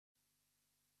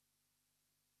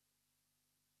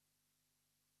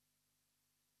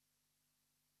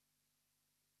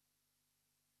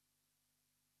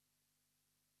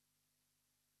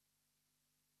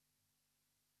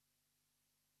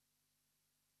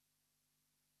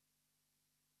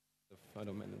if I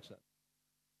don't manage that.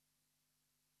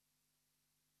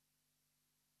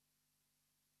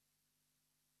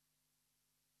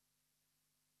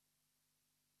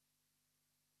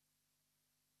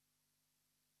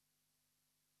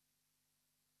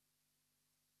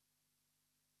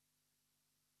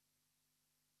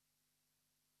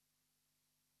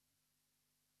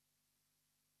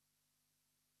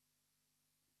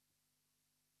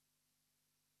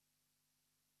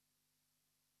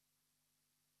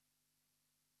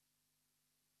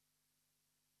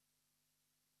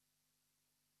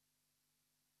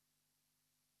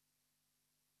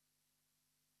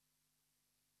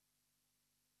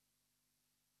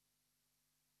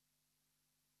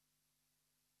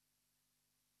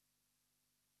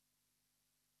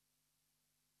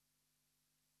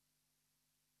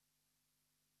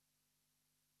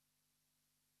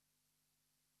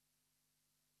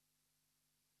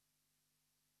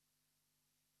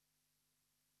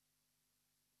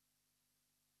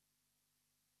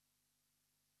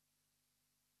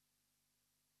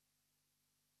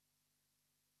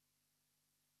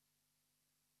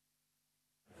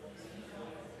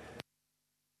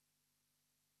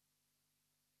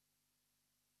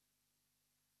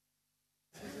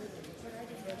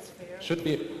 Should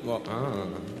be, well,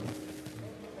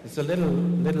 it's a little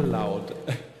loud.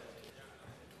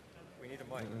 We need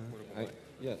a mic.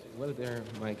 Yeah, well, there are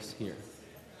mics here.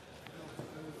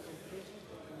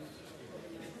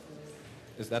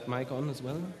 Is that mic on as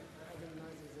well?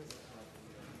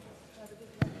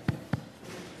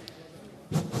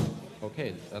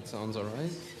 Okay, that sounds all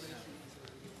right.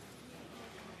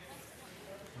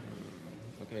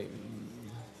 Okay.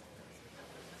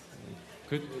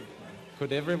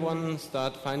 Could everyone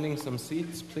start finding some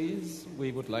seats, please?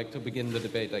 We would like to begin the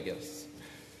debate, I guess.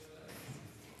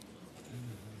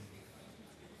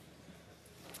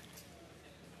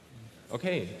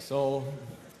 Okay, so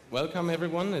welcome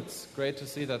everyone. It's great to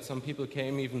see that some people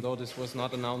came, even though this was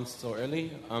not announced so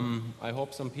early. I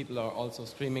hope some people are also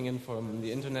streaming in from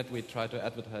the internet. We try to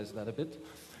advertise that a bit.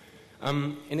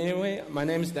 In any way, my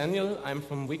name is Daniel. I'm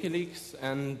from WikiLeaks,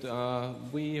 and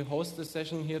we host this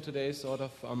session here today sort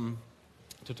of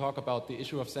to talk about the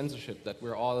issue of censorship that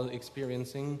we're all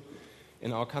experiencing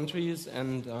in our countries,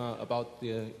 and about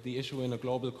the issue in a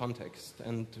global context,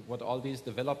 and what all these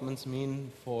developments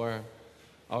mean for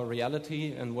our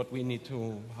reality and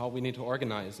how we need to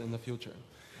organize in the future.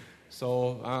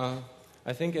 So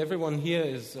I think everyone here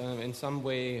is in some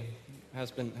way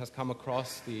has come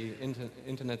across the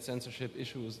internet censorship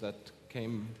issues that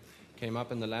came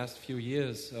up in the last few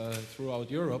years throughout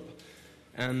Europe.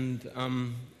 And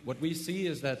what we see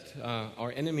is that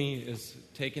our enemy is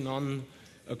taking on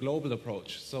a global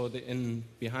approach. So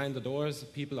behind the doors,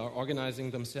 people are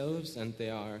organizing themselves, and they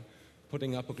are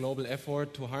putting up a global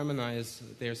effort to harmonize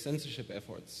their censorship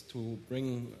efforts, to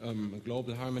bring a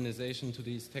global harmonization to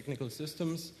these technical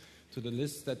systems, to the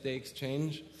lists that they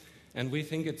exchange. And we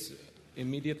think it's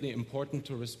immediately important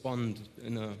to respond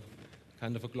in a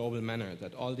kind of a global manner,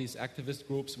 that all these activist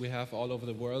groups we have all over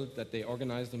the world, that they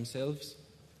organize themselves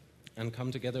and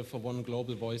come together for one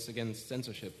global voice against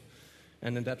censorship.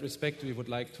 And in that respect, we would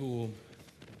like to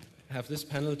have this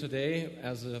panel today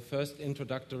as a first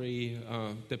introductory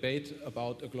debate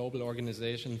about a global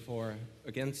organization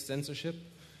against censorship,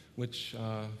 which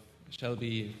shall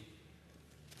be,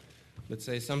 let's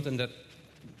say, something that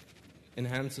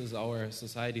enhances our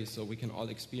society, so we can all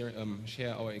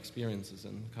share our experiences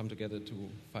and come together to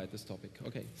fight this topic.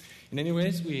 Okay. In any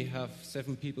ways, we have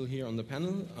 7 people here on the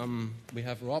panel. We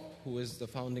have Rob, who is the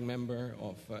founding member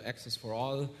of Access for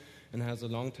All and has a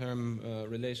long-term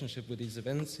relationship with these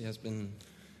events. He has been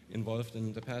involved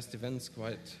in the past events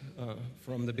quite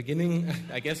from the beginning.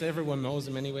 I guess everyone knows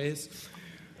him anyways.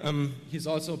 He's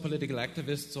also a political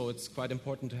activist, so it's quite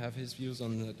important to have his views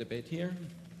on the debate here.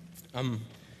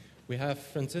 We have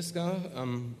Franziska,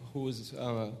 who is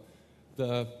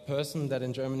the person that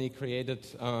in Germany created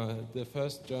the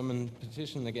first German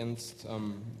petition against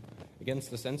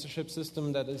the censorship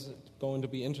system that is going to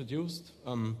be introduced.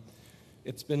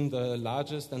 It's been the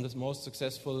largest and the most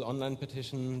successful online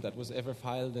petition that was ever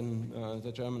filed in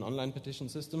the German online petition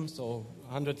system, so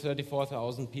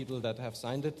 134,000 people that have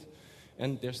signed it,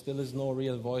 and there still is no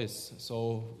real voice,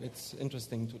 so it's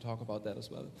interesting to talk about that as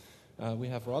well. We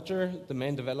have Roger, the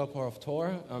main developer of Tor,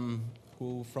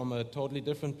 who from a totally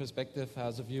different perspective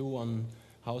has a view on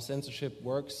how censorship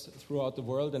works throughout the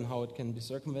world and how it can be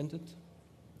circumvented.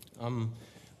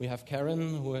 We have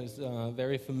Karen, who is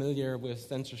very familiar with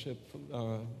censorship,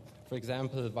 for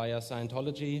example, via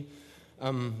Scientology,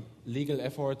 legal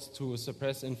efforts to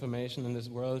suppress information in this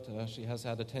world. She has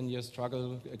had a 10-year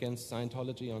struggle against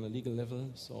Scientology on a legal level.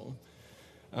 So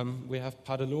we have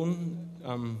Padelun,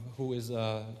 who is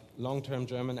a long-term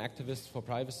German activist for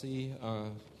privacy.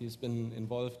 He's been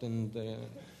involved in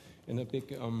a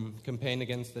big campaign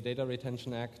against the Data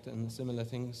Retention Act and similar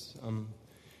things.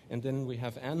 And then we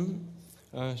have Anne.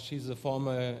 She's a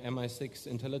former MI6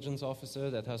 intelligence officer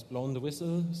that has blown the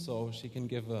whistle, so she can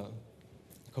give a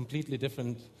completely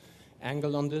different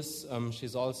angle on this.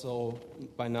 She's also,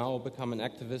 by now, become an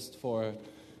activist for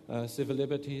civil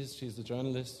liberties. She's a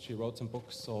journalist. She wrote some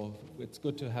books, so it's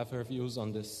good to have her views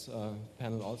on this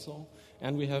panel also.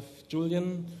 And we have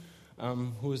Julian,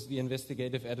 who is the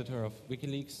investigative editor of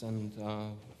WikiLeaks, and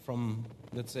from,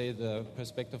 let's say, the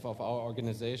perspective of our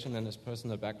organization and his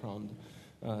personal background,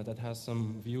 that has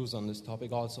some views on this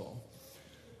topic also.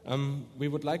 We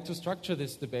would like to structure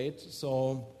this debate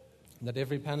so that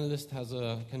every panelist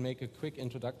can make a quick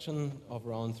introduction of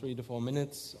around 3 to 4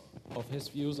 minutes of his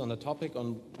views on the topic,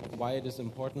 on why it is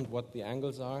important, what the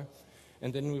angles are.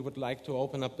 And then we would like to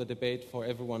open up the debate for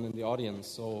everyone in the audience.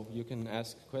 So you can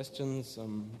ask questions,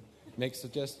 make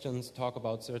suggestions, talk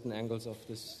about certain angles of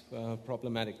this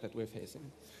problematic that we're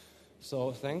facing.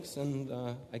 So thanks, and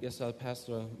I guess I'll pass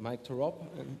the mic to Rob.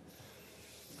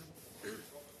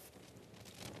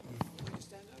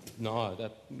 No,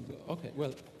 okay,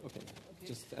 well, okay.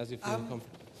 Just as you feel comfortable.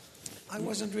 I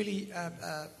wasn't really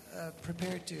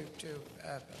prepared to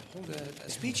hold a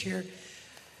speech here.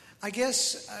 I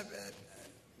guess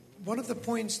one of the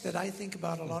points that I think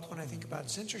about a lot when I think about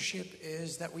censorship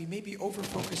is that we may be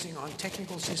over-focusing on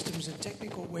technical systems and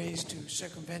technical ways to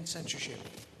circumvent censorship.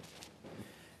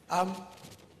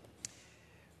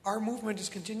 Our movement is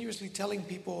continuously telling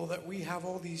people that we have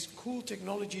all these cool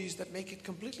technologies that make it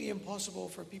completely impossible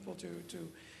for people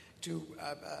to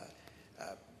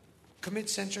commit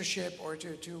censorship or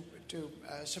to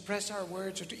suppress our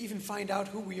words or to even find out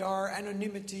who we are,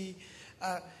 anonymity.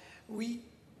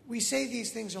 We say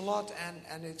these things a lot,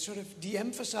 and it sort of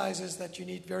de-emphasizes that you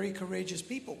need very courageous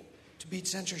people to beat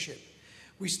censorship.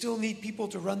 We still need people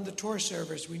to run the Tor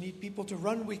servers. We need people to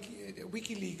run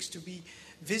WikiLeaks, to be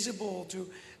visible.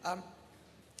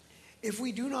 If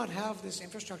we do not have this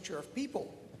infrastructure of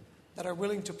people that are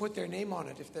willing to put their name on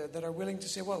it, that are willing to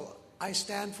say, well, I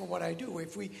stand for what I do.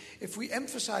 If we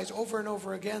emphasize over and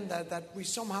over again that we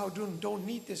somehow don't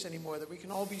need this anymore, that we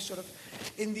can all be sort of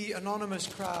in the anonymous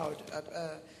crowd,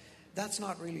 that's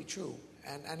not really true.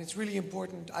 And it's really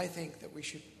important, I think, that we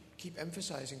should keep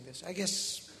emphasizing this. I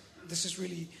guess this is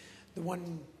really the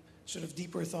one sort of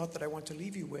deeper thought that I want to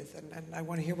leave you with. And I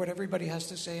want to hear what everybody has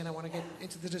to say, and I want to get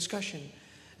into the discussion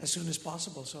as soon as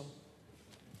possible. So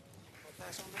I'll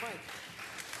pass on the mic.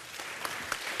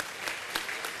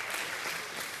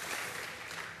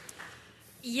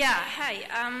 Yeah, hi.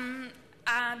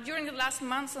 During the last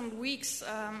months and weeks,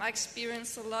 I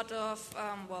experienced a lot of,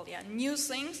 new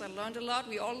things. I learned a lot.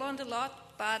 We all learned a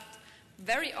lot. But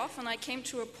very often I came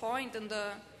to a point in the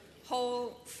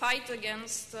whole fight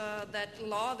against that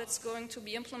law that's going to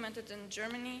be implemented in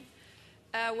Germany,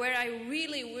 where I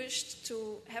really wished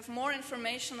to have more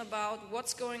information about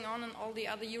what's going on in all the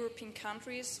other European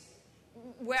countries.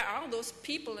 Where are those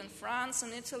people in France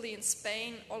and Italy and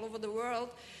Spain, all over the world,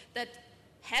 that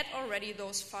had already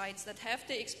those fights, that have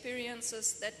the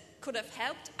experiences that could have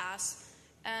helped us?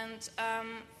 And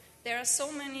there are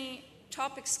so many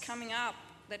topics coming up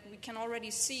that we can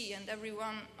already see, and every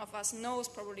one of us knows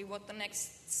probably what the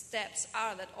next steps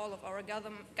are that all of our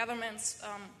governments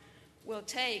will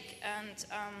take. And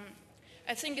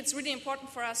I think it's really important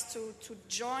for us to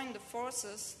join the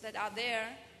forces that are there,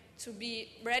 to be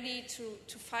ready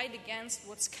to fight against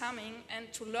what's coming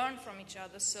and to learn from each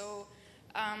other. So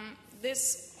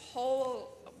this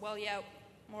whole,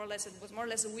 more or less, it was more or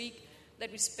less a week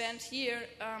that we spent here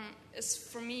is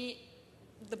for me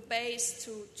the base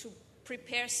to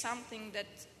prepare something that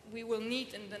we will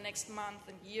need in the next month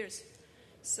and years.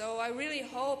 So I really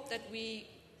hope that we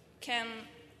can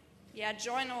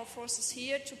join our forces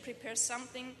here to prepare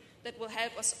something that will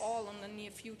help us all in the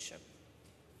near future.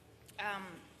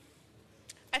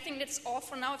 I think that's all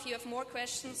for now. If you have more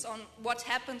questions on what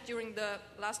happened during the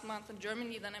last month in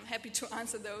Germany, then I'm happy to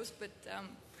answer those, but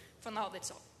for now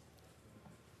that's all.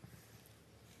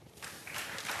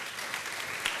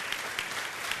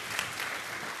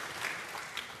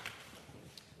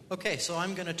 Okay, so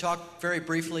I'm going to talk very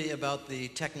briefly about the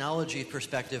technology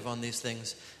perspective on these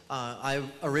things. I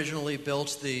originally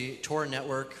built the Tor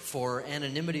network for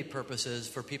anonymity purposes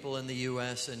for people in the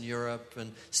US and Europe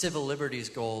and civil liberties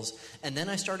goals. And then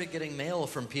I started getting mail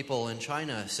from people in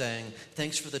China saying,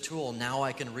 thanks for the tool, now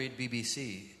I can read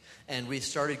BBC. And we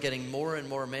started getting more and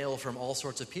more mail from all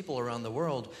sorts of people around the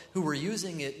world who were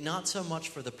using it not so much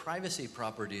for the privacy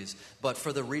properties, but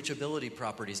for the reachability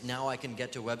properties. Now I can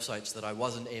get to websites that I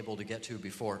wasn't able to get to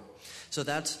before. So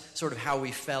that's sort of how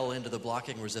we fell into the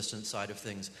blocking resistance side of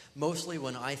things. Mostly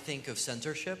when I think of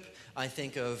censorship, I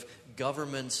think of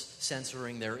governments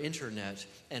censoring their internet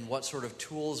and what sort of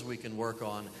tools we can work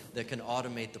on that can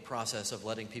automate the process of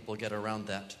letting people get around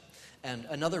that. And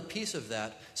another piece of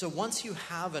that, so once you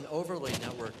have an overlay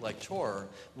network like Tor,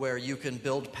 where you can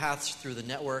build paths through the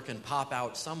network and pop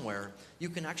out somewhere, you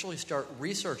can actually start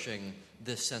researching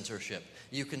this censorship.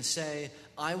 You can say,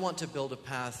 I want to build a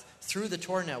path through the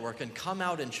Tor network and come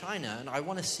out in China, and I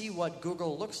want to see what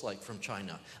Google looks like from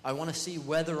China. I want to see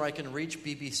whether I can reach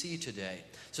BBC today.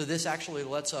 So this actually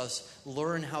lets us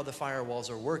learn how the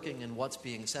firewalls are working and what's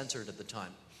being censored at the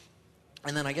time.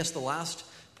 And then I guess the last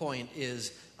point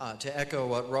is to echo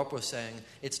what Rob was saying,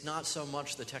 it's not so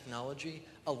much the technology.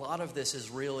 A lot of this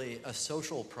is really a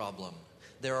social problem.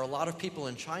 There are a lot of people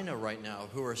in China right now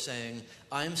who are saying,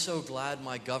 I'm so glad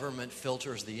my government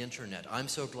filters the internet. I'm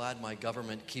so glad my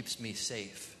government keeps me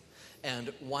safe.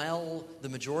 And while the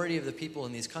majority of the people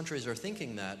in these countries are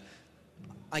thinking that,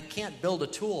 I can't build a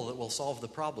tool that will solve the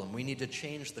problem. We need to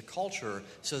change the culture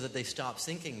so that they stop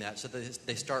thinking that, so that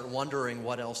they start wondering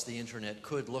what else the internet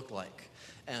could look like.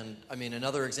 And I mean,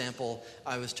 another example,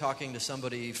 I was talking to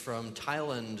somebody from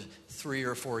Thailand 3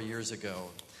 or 4 years ago,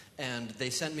 and they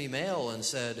sent me mail and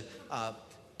said,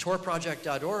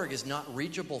 torproject.org is not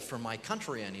reachable from my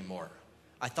country anymore.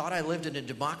 I thought I lived in a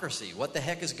democracy. What the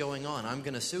heck is going on? I'm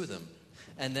going to sue them.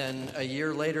 And then a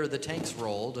year later, the tanks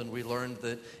rolled, and we learned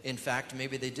that, in fact,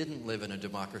 maybe they didn't live in a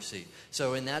democracy.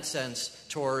 So in that sense,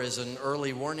 Tor is an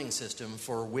early warning system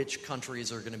for which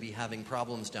countries are going to be having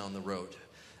problems down the road.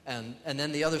 And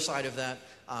then the other side of that,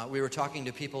 we were talking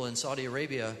to people in Saudi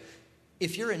Arabia.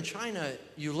 If you're in China,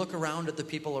 you look around at the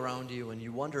people around you and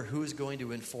you wonder who's going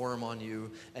to inform on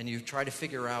you, and you try to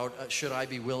figure out, should I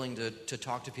be willing to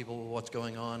talk to people what's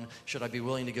going on? Should I be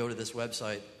willing to go to this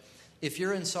website? If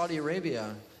you're in Saudi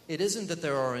Arabia, it isn't that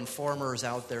there are informers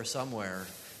out there somewhere.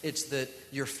 It's that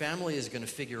your family is going to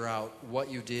figure out what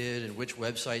you did and which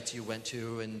websites you went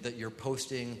to, and that you're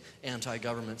posting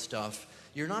anti-government stuff.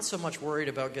 You're not so much worried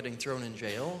about getting thrown in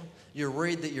jail. You're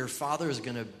worried that your father is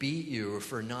going to beat you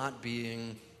for not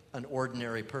being an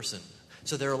ordinary person.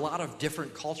 So there are a lot of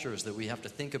different cultures that we have to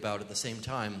think about at the same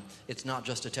time. It's not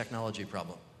just a technology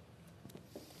problem.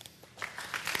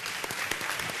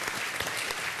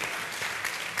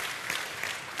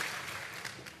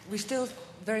 We still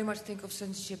very much think of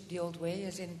censorship the old way,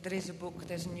 as in there is a book,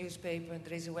 there's a newspaper, and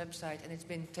there is a website, and it's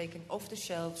been taken off the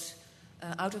shelves,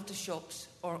 out of the shops,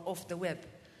 or off the web.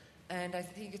 And I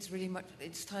think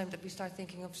it's time that we start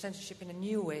thinking of censorship in a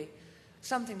new way,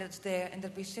 something that's there and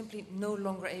that we're simply no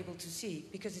longer able to see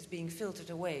because it's being filtered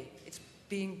away. It's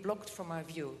being blocked from our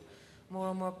view. More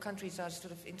and more countries are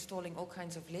sort of installing all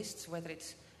kinds of lists, whether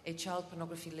it's a child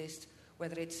pornography list,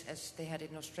 whether it's, as they had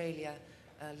in Australia,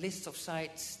 lists of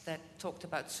sites that talked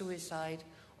about suicide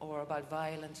or about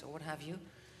violence or what have you.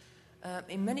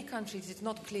 In many countries, it's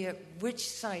not clear which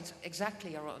sites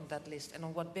exactly are on that list and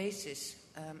on what basis.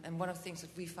 And one of the things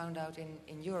that we found out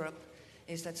in Europe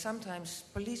is that sometimes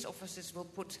police officers will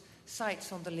put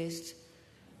sites on the list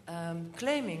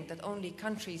claiming that only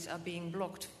countries are being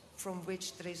blocked from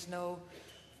which there is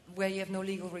where you have no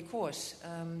legal recourse.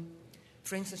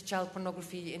 For instance, child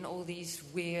pornography in all these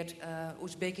weird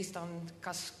Uzbekistan,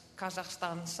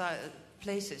 Kazakhstan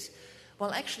places.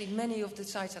 Well, actually, many of the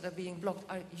sites that are being blocked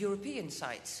are European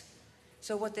sites.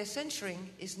 So what they're censoring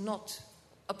is not,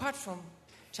 apart from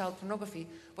child pornography,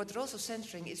 what they're also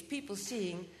censoring is people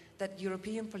seeing that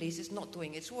European police is not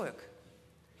doing its work.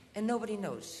 And nobody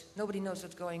knows. Nobody knows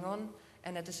what's going on.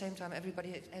 And at the same time,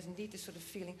 everybody has indeed this sort of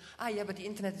feeling, but the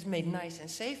internet is made nice and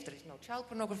safe. There is no child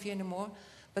pornography anymore.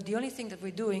 But the only thing that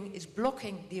we're doing is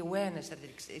blocking the awareness that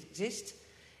it exists.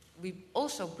 We're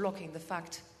also blocking the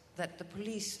fact that the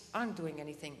police aren't doing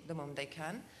anything the moment they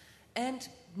can. And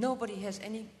nobody has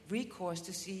any recourse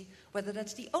to see whether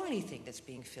that's the only thing that's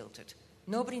being filtered.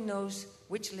 Nobody knows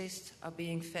which lists are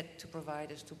being fed to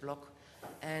providers to block.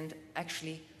 And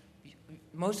actually,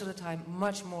 most of the time,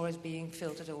 much more is being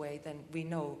filtered away than we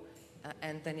know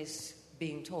and than is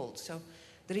being told. So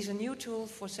there is a new tool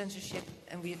for censorship,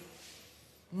 and we're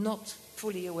not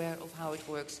fully aware of how it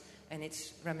works and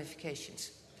its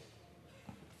ramifications.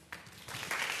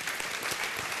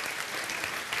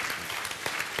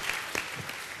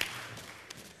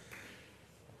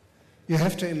 You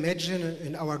have to imagine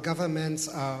in our governments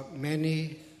are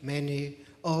many, many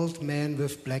old men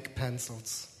with black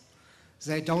pencils.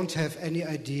 They don't have any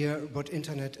idea what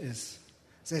internet is.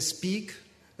 They speak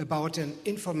about an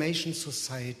information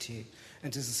society,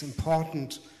 and this is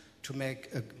important to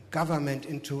make a government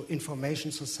into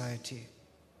information society.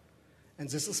 And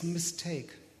this is a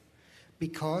mistake,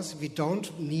 because we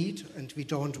don't need and we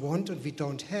don't want and we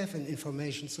don't have an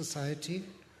information society.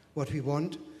 What we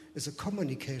want is a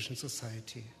communication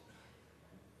society.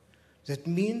 That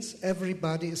means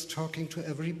everybody is talking to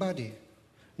everybody,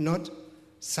 not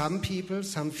some people,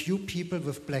 some few people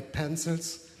with black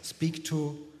pencils speak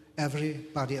to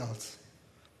everybody else.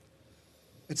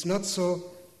 It's not so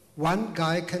one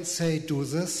guy can say, do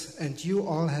this, and you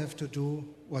all have to do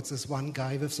what this one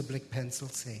guy with the black pencil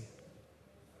saying.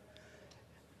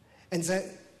 And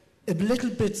a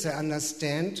little bit they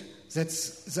understand that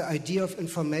the idea of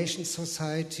information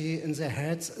society in their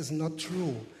heads is not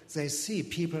true. They see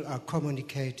people are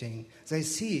communicating. They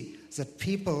see that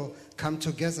people come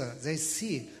together. They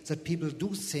see that people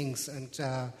do things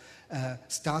and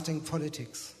starting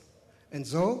politics. And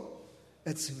so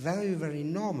it's very, very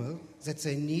normal that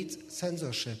they need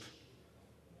censorship.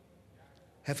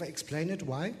 Have I explained it?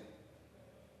 Why?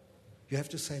 You have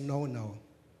to say no, no.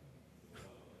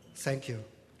 Thank you.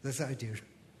 That's the idea.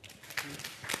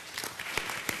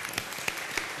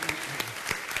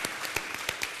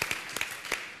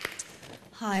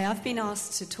 Hi, I've been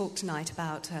asked to talk tonight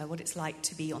about what it's like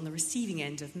to be on the receiving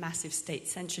end of massive state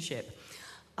censorship.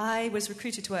 I was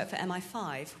recruited to work for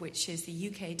MI5, which is the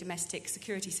UK Domestic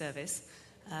Security Service.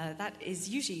 That is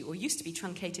usually, or used to be,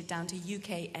 truncated down to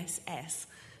UKSS,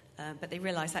 but they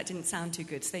realised that didn't sound too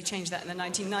good, so they changed that in the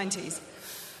 1990s.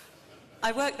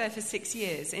 I worked there for 6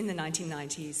 years in the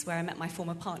 1990s, where I met my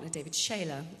former partner, David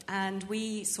Shaler, and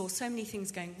we saw so many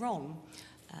things going wrong,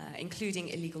 including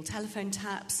illegal telephone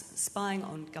taps, spying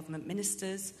on government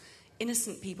ministers,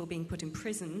 innocent people being put in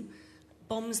prison,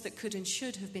 bombs that could and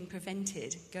should have been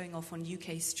prevented going off on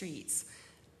UK streets,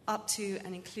 up to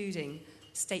and including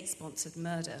state-sponsored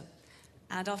murder.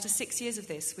 And after 6 years of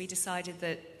this, we decided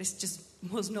that this just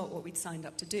was not what we'd signed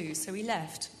up to do, so we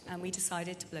left and we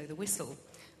decided to blow the whistle,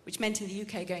 which meant in the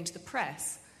UK going to the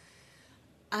press.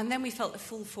 And then we felt the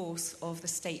full force of the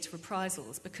state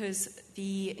reprisals, because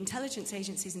the intelligence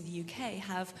agencies in the UK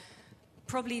have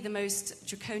probably the most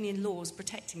draconian laws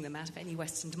protecting them out of any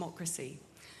Western democracy.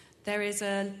 There is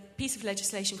a piece of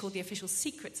legislation called the Official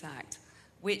Secrets Act,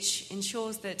 which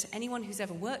ensures that anyone who's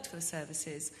ever worked for the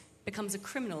services becomes a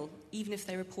criminal, even if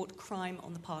they report crime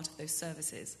on the part of those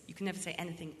services. You can never say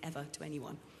anything ever to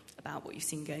anyone about what you've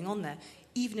seen going on there,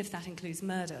 even if that includes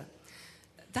murder.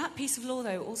 That piece of law,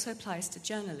 though, also applies to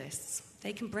journalists.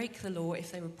 They can break the law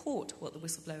if they report what the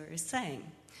whistleblower is saying.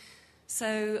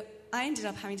 So I ended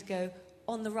up having to go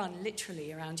on the run,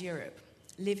 literally, around Europe,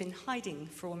 live in hiding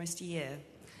for almost a year,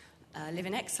 live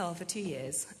in exile for 2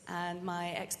 years, and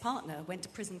my ex-partner went to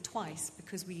prison twice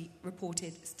because we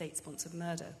reported state-sponsored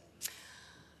murder.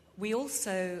 We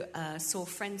also saw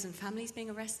friends and families being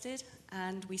arrested,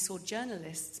 and we saw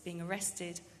journalists being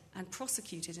arrested and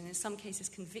prosecuted, and in some cases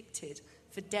convicted,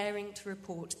 for daring to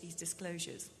report these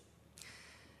disclosures.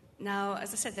 Now,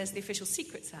 as I said, there's the Official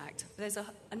Secrets Act, but there's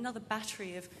another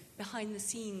battery of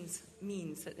behind-the-scenes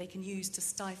means that they can use to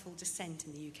stifle dissent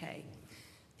in the UK.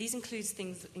 These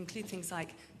include things like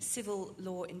civil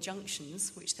law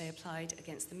injunctions, which they applied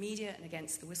against the media and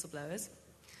against the whistleblowers.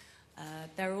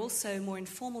 There are also more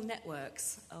informal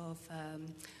networks of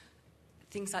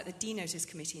things like the D-Notice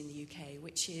Committee in the UK,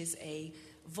 which is a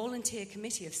volunteer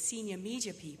committee of senior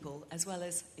media people as well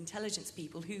as intelligence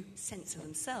people who censor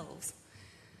themselves.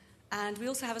 And we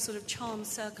also have a sort of charmed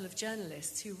circle of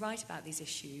journalists who write about these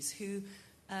issues,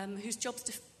 whose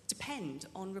jobs depend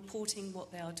on reporting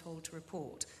what they are told to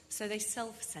report. So they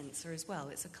self-censor as well.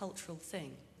 It's a cultural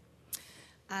thing.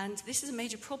 And this is a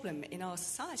major problem in our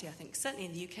society, I think, certainly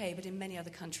in the UK, but in many other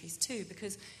countries too,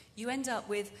 because you end up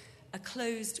with a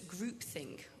closed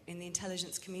groupthink in the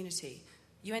intelligence community.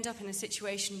 You end up in a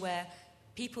situation where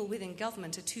people within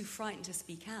government are too frightened to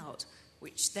speak out,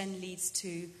 which then leads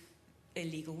to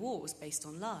illegal wars based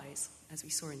on lies, as we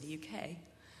saw in the UK,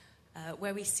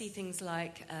 where we see things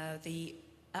like the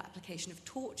application of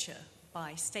torture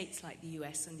by states like the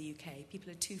US and the UK.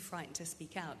 People are too frightened to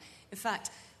speak out. In fact,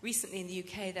 recently in the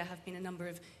UK, there have been a number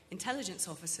of intelligence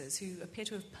officers who appear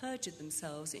to have perjured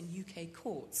themselves in UK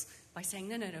courts by saying,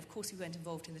 no, of course we weren't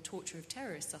involved in the torture of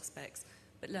terrorist suspects,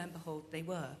 but lo and behold, they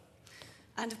were.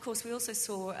 And of course, we also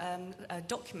saw a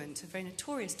document, a very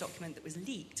notorious document that was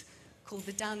leaked, called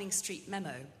the Downing Street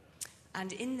Memo.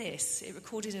 And in this, it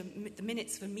recorded the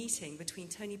minutes of a meeting between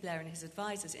Tony Blair and his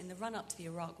advisors in the run-up to the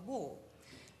Iraq War.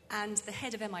 And the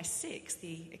head of MI6,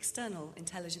 the external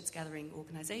intelligence gathering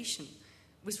organisation,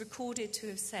 was recorded to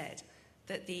have said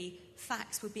that the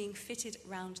facts were being fitted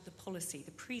around the policy,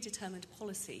 the predetermined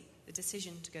policy, the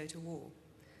decision to go to war.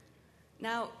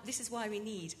 Now, this is why we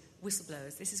need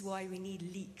whistleblowers. This is why we need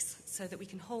leaks, so that we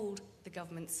can hold the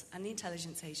governments and the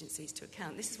intelligence agencies to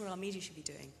account. This is what our media should be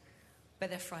doing, but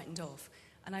they're frightened of.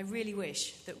 And I really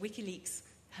wish that WikiLeaks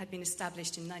had been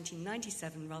established in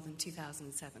 1997 rather than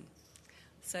 2007.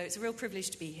 So it's a real privilege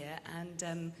to be here,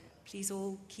 and please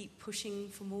all keep pushing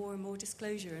for more and more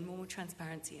disclosure and more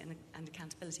transparency and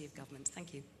accountability of government.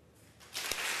 Thank you.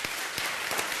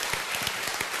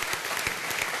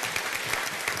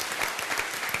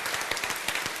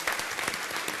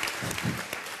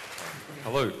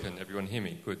 Hello, can everyone hear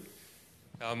me? Good.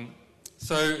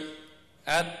 So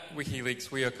at WikiLeaks,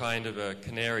 we are kind of a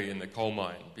canary in the coal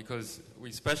mine because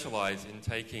we specialize in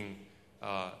taking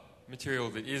material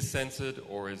that is censored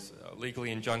or is legally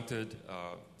injuncted,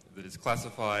 that is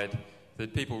classified,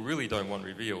 that people really don't want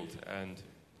revealed, and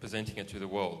presenting it to the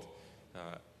world.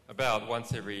 About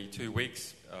once every 2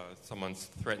 weeks, someone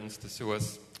threatens to sue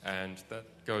us, and that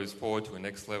goes forward to a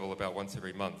next level about once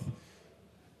every month.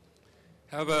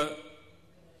 However,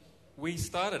 we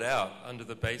started out under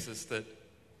the basis that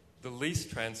the least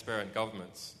transparent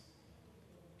governments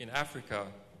in Africa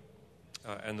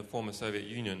and the former Soviet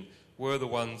Union were the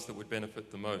ones that would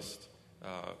benefit the most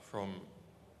from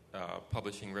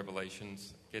publishing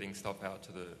revelations, getting stuff out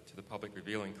to the public,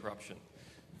 revealing corruption.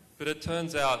 But it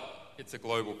turns out it's a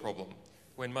global problem.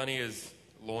 When money is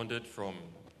laundered from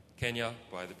Kenya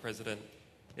by the president,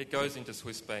 it goes into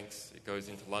Swiss banks, it goes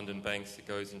into London banks, it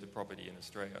goes into property in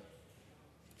Australia.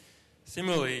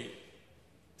 Similarly,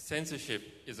 censorship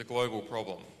is a global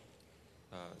problem.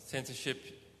 Censorship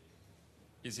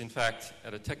is, in fact,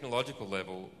 at a technological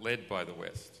level, led by the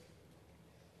West.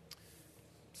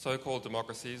 So-called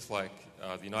democracies like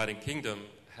the United Kingdom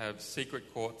have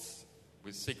secret courts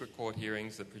with secret court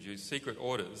hearings that produce secret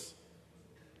orders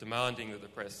demanding that the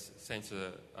press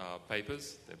censor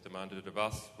papers. They've demanded it of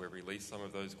us. We've released some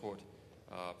of those court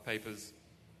papers.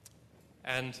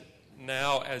 And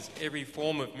now, as every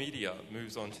form of media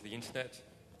moves onto the internet,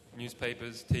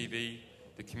 newspapers, TV,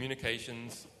 the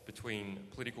communications between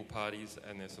political parties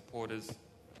and their supporters,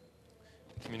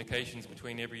 the communications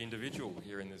between every individual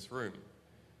here in this room,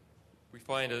 we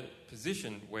find a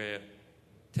position where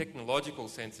technological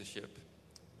censorship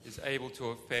is able to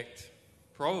affect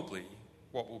probably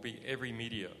what will be every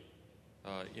media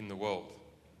in the world.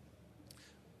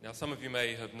 Now, some of you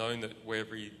may have known that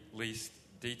we've released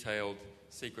detailed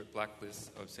secret blacklists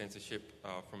of censorship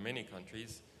from many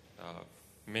countries,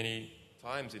 many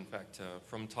times, in fact,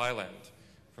 from Thailand,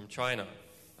 from China,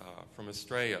 from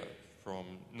Australia, from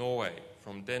Norway,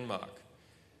 from Denmark,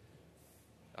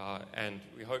 and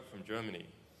we hope from Germany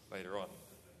later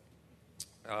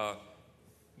on.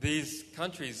 These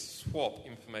countries swap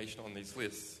information on these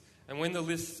lists, and when the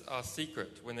lists are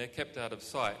secret, when they're kept out of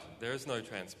sight, there is no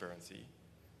transparency.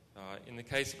 In the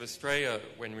case of Australia,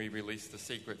 when we released the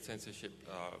secret censorship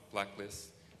blacklist,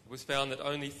 it was found that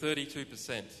only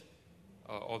 32%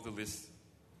 of the list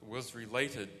was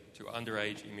related to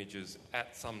underage images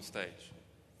at some stage.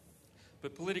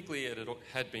 But politically, it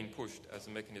had been pushed as a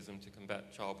mechanism to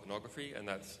combat child pornography, and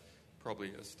that's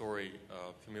probably a story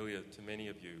familiar to many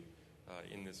of you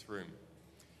in this room.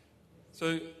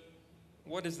 So,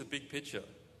 what is the big picture?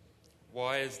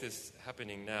 Why is this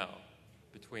happening now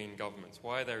between governments?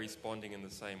 Why are they responding in the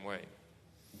same way?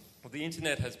 Well, the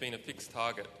internet has been a fixed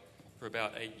target for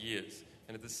about 8 years,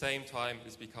 and at the same time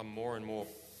has become more and more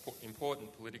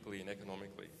important politically and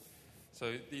economically.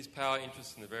 So these power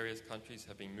interests in the various countries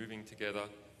have been moving together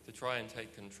to try and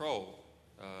take control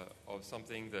of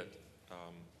something that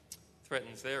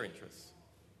threatens their interests.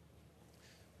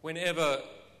 Whenever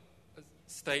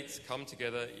states come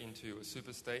together into a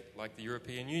superstate like the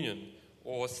European Union,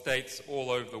 or states all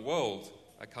over the world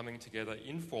are coming together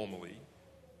informally,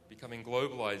 becoming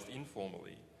globalized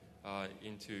informally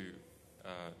into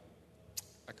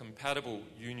a compatible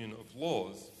union of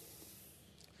laws,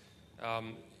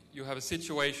 you have a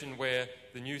situation where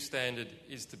the new standard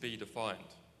is to be defined.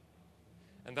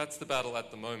 And that's the battle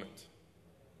at the moment.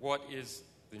 What is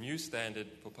the new standard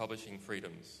for publishing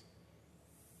freedoms?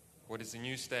 What is the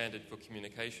new standard for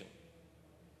communication?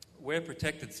 We're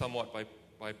protected somewhat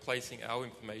by placing our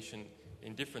information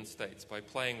in different states, by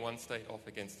playing one state off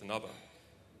against another.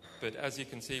 But as you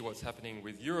can see what's happening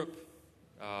with Europe,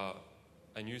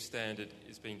 a new standard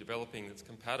is being developing that's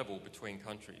compatible between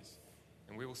countries.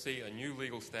 And we will see a new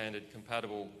legal standard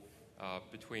compatible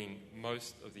between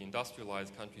most of the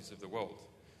industrialized countries of the world.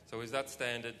 So is that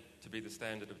standard to be the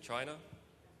standard of China?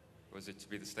 Or is it to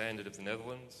be the standard of the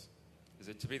Netherlands? Is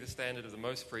it to be the standard of the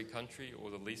most free country or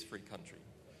the least free country?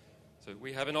 So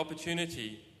we have an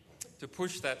opportunity to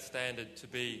push that standard to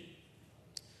be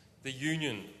the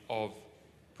union of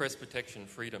press protection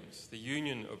freedoms, the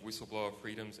union of whistleblower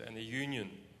freedoms, and the union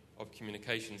of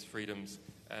communications freedoms,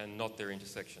 and not their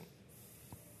intersection.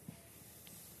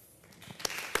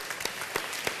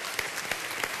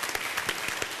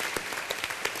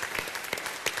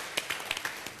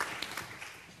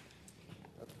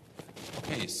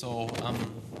 Okay, so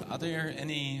are there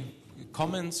any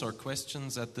comments or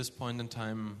questions at this point in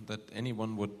time that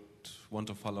anyone would want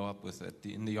to follow up with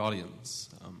in the audience?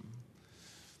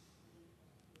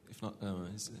 If not,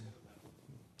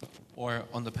 or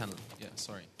on the panel. Yeah,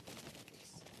 sorry.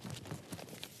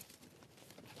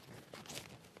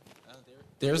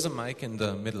 There's a mic in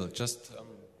the middle. Just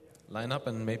line up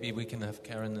and maybe we can have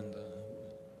Karen in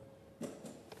the...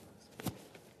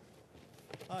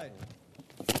 Hi.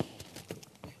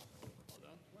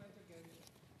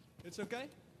 It's okay?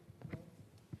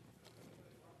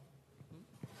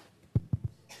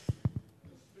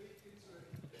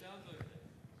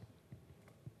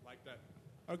 Like that.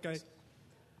 Okay.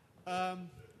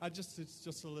 It's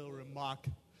just a little remark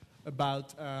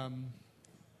about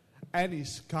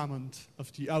Annie's comment of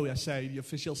the OSA, the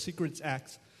Official Secrets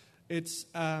Act. It's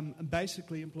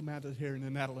basically implemented here in the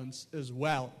Netherlands as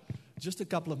well. Just a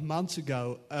couple of months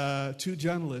ago, 2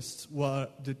 journalists were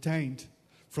detained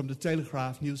from the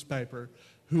Telegraaf newspaper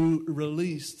who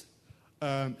released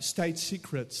state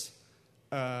secrets,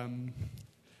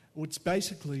 which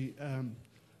basically,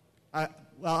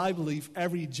 I believe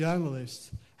every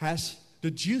journalist has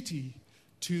the duty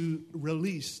to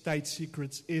release state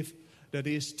secrets if that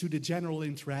is to the general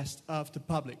interest of the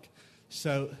public.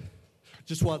 So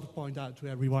just want to point out to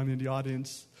everyone in the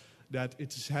audience that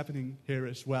it is happening here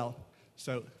as well.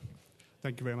 So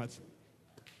thank you very much.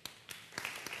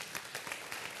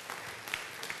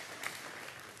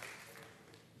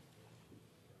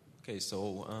 Okay,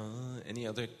 so any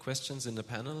other questions in the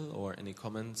panel or any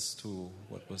comments to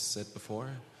what was said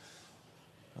before?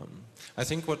 I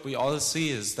think what we all see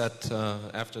is that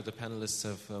after the panelists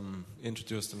have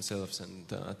introduced themselves and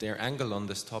their angle on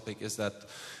this topic is that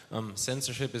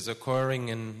censorship is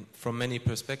occurring from many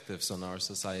perspectives on our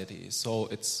society. So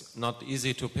it's not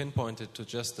easy to pinpoint it to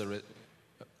just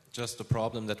a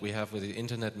problem that we have with the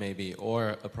internet maybe,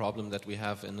 or a problem that we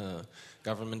have in a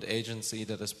government agency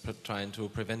that is trying to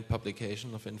prevent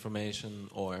publication of information,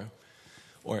 or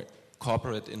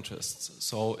corporate interests.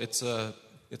 So it's a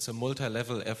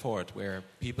multi-level effort where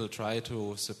people try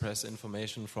to suppress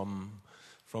information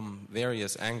from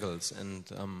various angles, and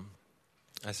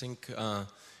I think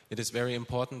it is very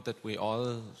important that we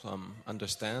all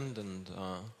understand and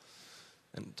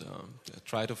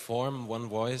try to form one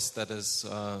voice that is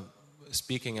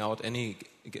speaking out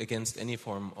against any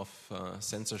form of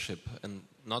censorship, and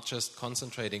not just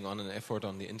concentrating on an effort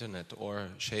on the internet or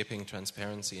shaping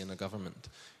transparency in a government.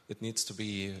 It needs to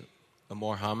be a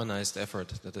more harmonized effort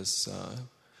that is,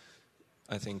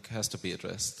 I think, has to be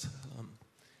addressed.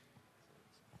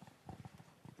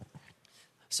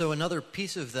 So another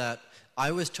piece of that,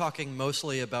 I was talking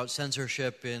mostly about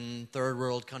censorship in third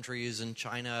world countries and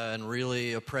China and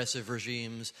really oppressive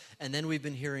regimes. And then we've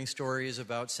been hearing stories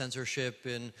about censorship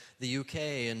in the UK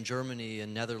and Germany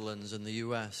and Netherlands and the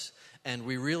US. And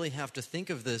we really have to think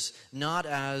of this not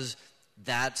as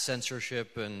that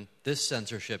censorship and this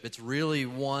censorship. It's really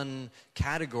one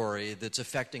category that's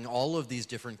affecting all of these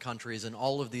different countries and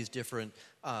all of these different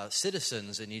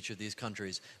citizens in each of these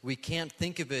countries. We can't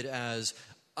think of it as,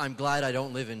 I'm glad I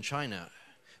don't live in China.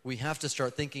 We have to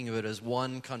start thinking of it as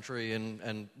one country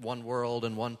and one world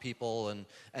and one people,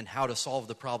 and how to solve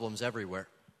the problems everywhere.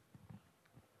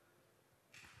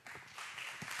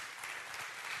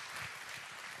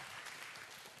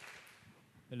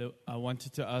 Hello, I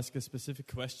wanted to ask a specific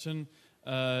question,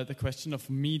 the question of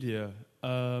media.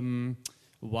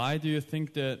 Why do you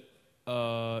think that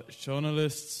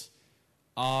journalists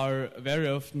are very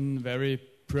often very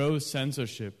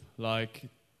pro-censorship? Like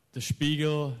the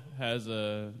Spiegel has,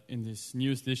 in this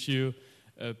news issue,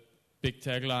 a big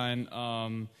tagline,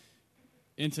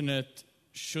 Internet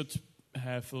should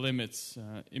have limits,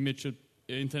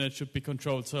 Internet should be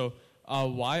controlled. So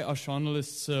why are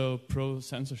journalists so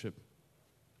pro-censorship?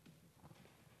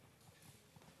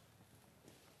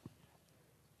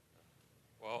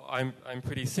 Well, I'm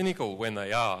pretty cynical when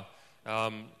they are.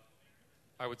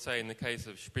 I would say in the case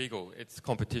of Spiegel, it's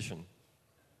competition.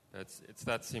 It's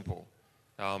that simple.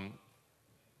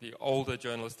 The older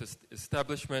journalist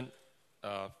establishment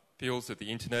feels that the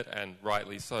internet, and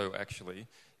rightly so actually,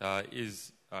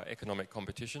 is economic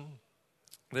competition.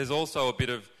 There's also a bit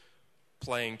of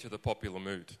playing to the popular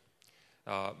mood.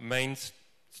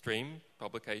 Mainstream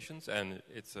publications, and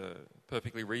it's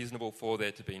perfectly reasonable for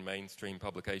there to be mainstream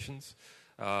publications,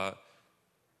 have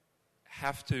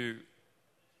to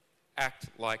act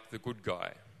like the good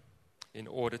guy in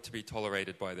order to be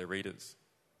tolerated by their readers.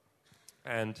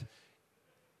 And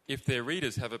if their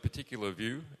readers have a particular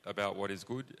view about what is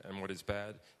good and what is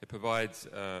bad, it provides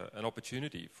an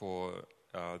opportunity for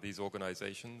these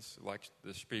organizations like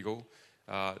the Spiegel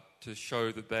to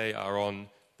show that they are on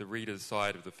the reader's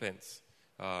side of the fence,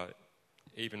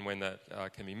 even when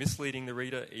that can be misleading the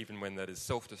reader, even when that is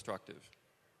self-destructive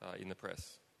in the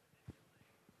press.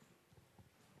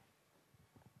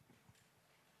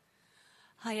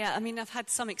 Hi, yeah, I mean, I've had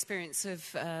some experience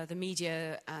of the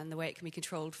media and the way it can be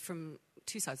controlled from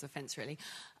two sides of the fence, really.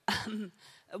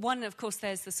 One, of course,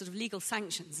 there's the sort of legal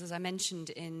sanctions, as I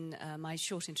mentioned in my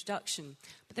short introduction.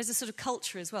 But there's a sort of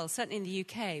culture as well. Certainly in the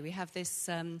UK, we have this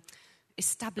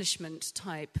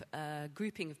establishment-type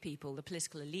grouping of people, the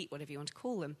political elite, whatever you want to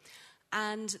call them.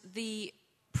 And the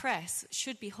press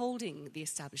should be holding the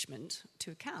establishment to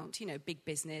account, you know, big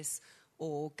business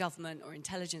or government or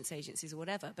intelligence agencies or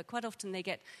whatever. But quite often they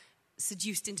get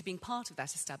seduced into being part of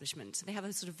that establishment. They have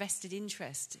a sort of vested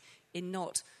interest in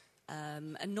not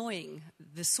annoying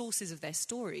the sources of their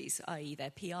stories, i.e. their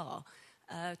PR,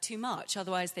 too much.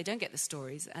 Otherwise, they don't get the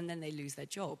stories and then they lose their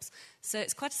jobs. So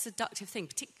it's quite a seductive thing,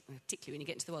 particularly when you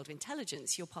get into the world of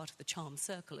intelligence. You're part of the charm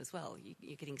circle as well.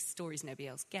 You're getting stories nobody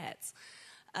else gets.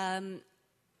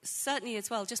 Certainly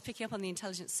as well, just picking up on the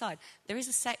intelligence side, there is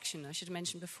a section, I should have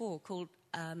mentioned before, called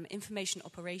Information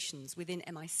Operations within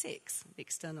MI6, the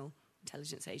external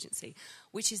intelligence agency,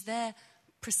 which is there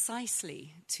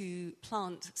precisely to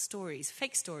plant stories,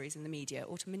 fake stories in the media,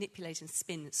 or to manipulate and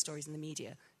spin stories in the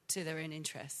media to their own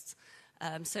interests.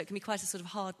 So it can be quite a sort of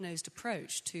hard-nosed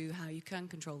approach to how you can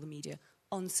control the media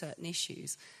on certain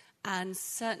issues. And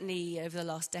certainly over the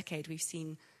last decade, we've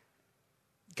seen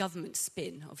government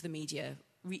spin of the media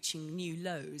reaching new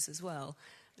lows as well.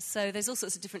 So there's all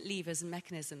sorts of different levers and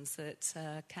mechanisms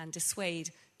that can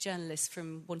dissuade journalists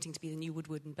from wanting to be the new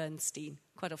Woodward and Bernstein.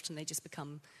 Quite often they just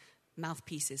become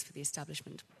mouthpieces for the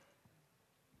establishment.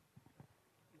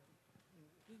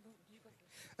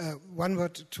 One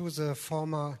word to the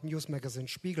former news magazine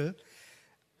Spiegel.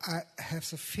 I have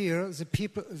the fear the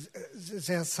people,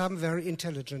 there are some very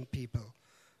intelligent people,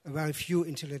 very few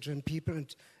intelligent people,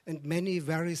 and many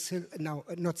very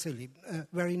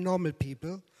very normal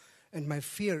people. And my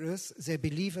fear is they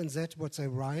believe in that what they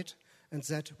write and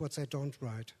that what they don't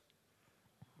write.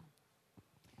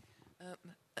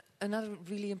 Another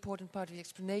really important part of the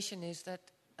explanation is that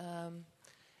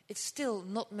it's still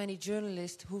not many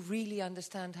journalists who really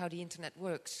understand how the internet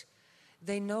works.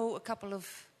 They know a couple of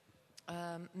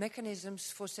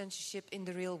mechanisms for censorship in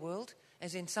the real world,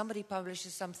 as in somebody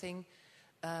publishes something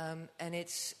and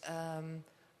it's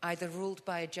either ruled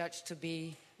by a judge to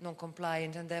be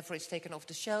non-compliant and therefore it's taken off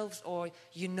the shelves, or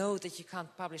you know that you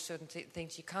can't publish certain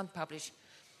things, you can't publish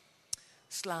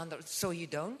slander, so you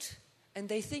don't. And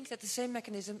they think that the same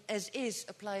mechanism as is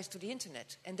applies to the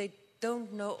internet, and they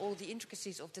don't know all the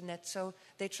intricacies of the net, so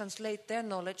they translate their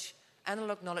knowledge,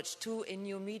 analog knowledge, to a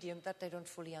new medium that they don't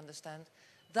fully understand,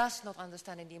 thus not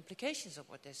understanding the implications of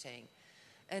what they're saying.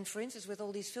 And for instance, with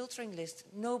all these filtering lists,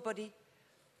 nobody...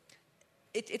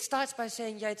 It starts by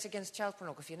saying, yeah, it's against child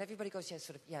pornography, and everybody goes,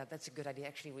 yeah, that's a good idea,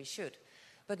 actually we should.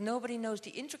 But nobody knows the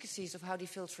intricacies of how the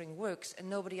filtering works, and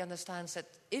nobody understands that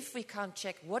if we can't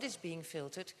check what is being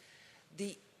filtered,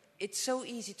 it's so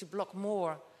easy to block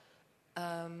more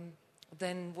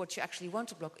than what you actually want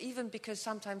to block, even because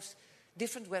sometimes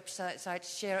different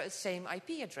websites share the same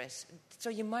IP address. So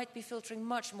you might be filtering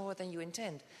much more than you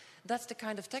intend. That's the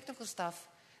kind of technical stuff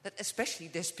that especially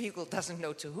Der Spiegel doesn't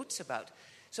know two hoots about.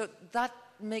 So that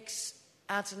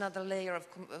adds another layer of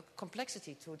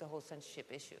complexity to the whole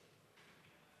censorship issue.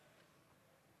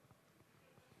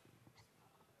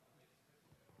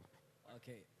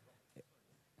 Okay.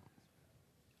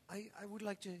 I would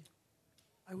like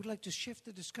to shift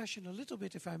the discussion a little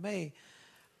bit, if I may,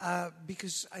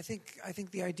 because I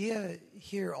think the idea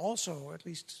here also, at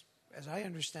least as I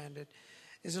understand it,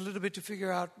 is a little bit to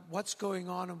figure out what's going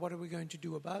on and what are we going to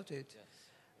do about it. Yes.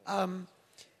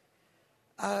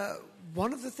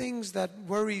 One of the things that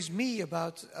worries me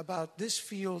about this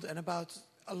field and about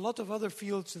a lot of other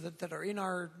fields that are in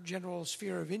our general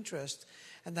sphere of interest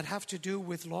and that have to do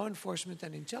with law enforcement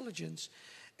and intelligence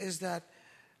is that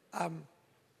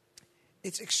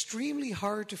it's extremely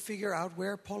hard to figure out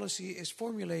where policy is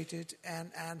formulated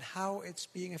and how it's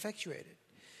being effectuated.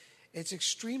 It's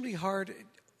extremely hard,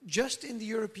 just in the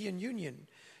European Union,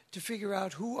 to figure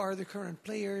out who are the current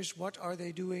players, what are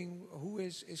they doing, who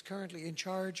is currently in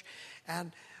charge,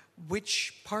 and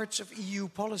which parts of EU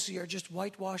policy are just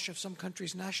whitewash of some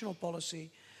country's national policy.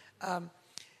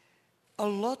 A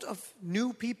lot of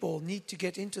new people need to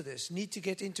get into this, need to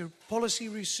get into policy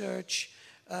research,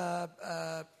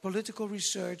 political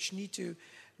research, need to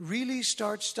really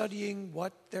start studying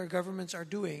what their governments are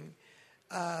doing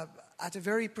at a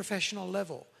very professional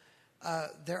level.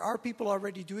 There are people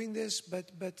already doing this,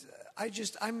 but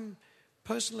I'm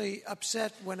personally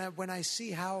upset when I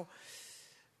see how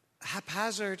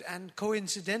haphazard and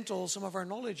coincidental some of our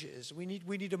knowledge is. We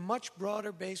need a much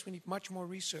broader base. We need much more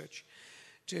research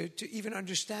to even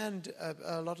understand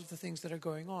a lot of the things that are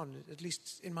going on, at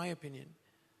least in my opinion.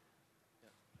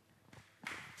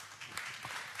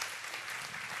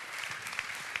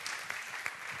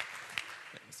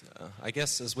 I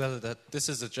guess as well that this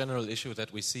is a general issue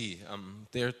that we see.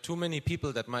 There are too many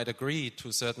people that might agree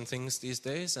to certain things these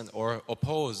days or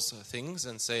oppose things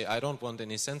and say, I don't want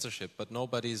any censorship, but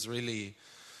nobody is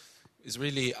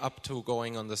really up to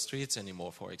going on the streets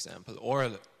anymore, for example,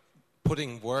 or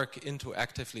putting work into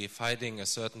actively fighting a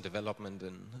certain development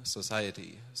in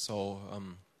society. So I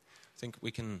think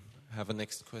we can have a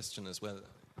next question as well.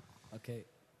 Okay.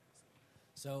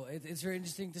 So it's very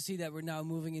interesting to see that we're now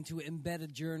moving into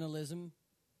embedded journalism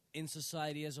in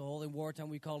society as a whole. In wartime,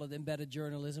 we call it embedded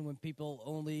journalism, when people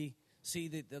only see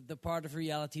the part of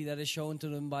reality that is shown to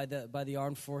them by the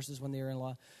armed forces when they're in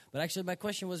law. But actually, my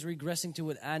question was regressing to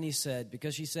what Annie said,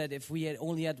 because she said if we had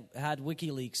only had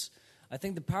WikiLeaks, I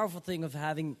think the powerful thing of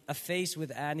having a face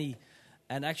with Annie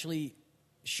and actually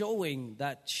showing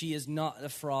that she is not a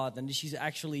fraud and she's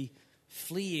actually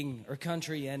fleeing her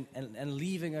country and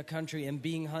leaving her country and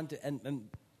being hunted and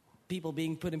people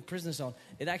being put in prison and so on,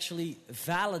 it actually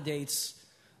validates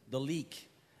the leak.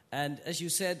 And as you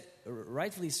said,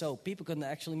 rightfully so, people can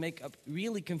actually make up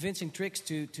really convincing tricks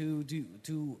to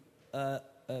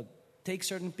take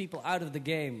certain people out of the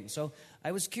game. So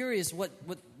I was curious what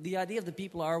the idea of the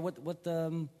people are, what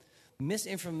the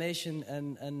misinformation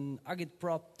and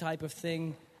agitprop type of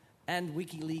thing and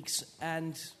WikiLeaks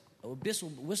and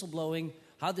whistleblowing,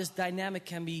 how this dynamic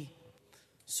can be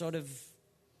sort of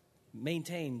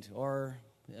maintained or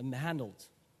handled.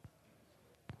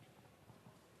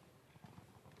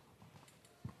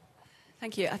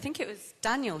 Thank you. I think it was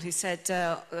Daniel who said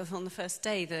on the first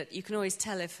day that you can always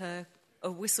tell if a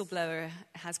whistleblower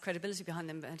has credibility behind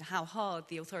them and how hard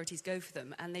the authorities go for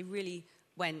them. And they really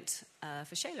went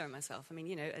for Shayla and myself. I mean,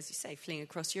 you know, as you say, fleeing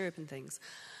across Europe and things.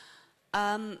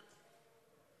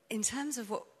 In terms of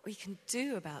what we can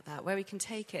do about that, where we can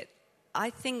take it, I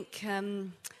think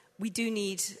we do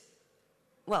need,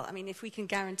 well, I mean, if we can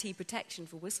guarantee protection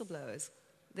for whistleblowers,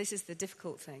 this is the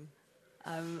difficult thing.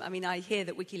 I mean, I hear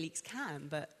that WikiLeaks can,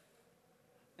 but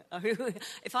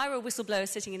if I were a whistleblower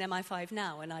sitting in MI5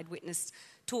 now and I'd witnessed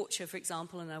torture, for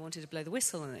example, and I wanted to blow the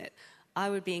whistle on it, I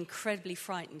would be incredibly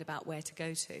frightened about where to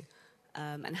go to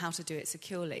and how to do it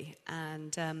securely.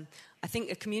 And I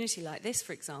think a community like this,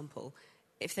 for example,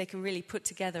 if they can really put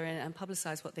together and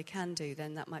publicise what they can do,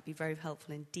 then that might be very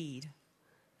helpful indeed.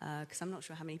 Because I'm not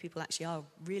sure how many people actually are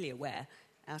really aware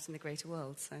out in the greater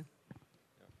world.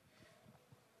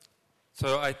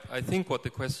 So I think what the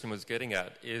question was getting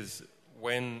at is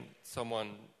when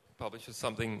someone publishes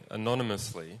something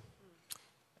anonymously,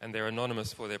 and they're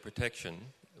anonymous for their protection,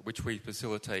 which we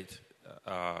facilitate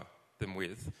them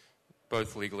with,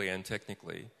 both legally and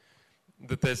technically,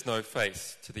 that there's no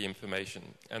face to the information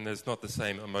and there's not the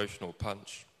same emotional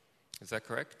punch. Is that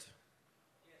correct?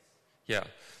 Yes.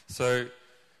 Yeah. So,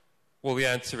 well, the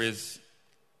answer is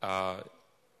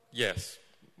yes.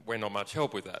 We're not much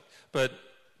help with that. But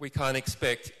we can't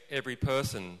expect every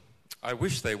person, I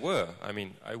wish they were. I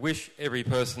mean, I wish every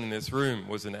person in this room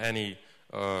was an Annie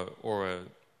or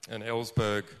an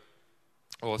Ellsberg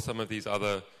or some of these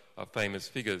other famous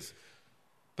figures.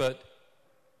 But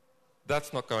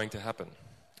that's not going to happen.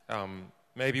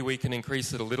 Maybe we can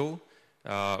increase it a little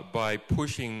by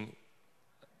pushing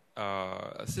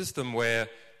a system where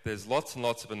there's lots and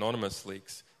lots of anonymous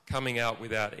leaks coming out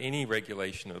without any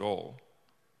regulation at all.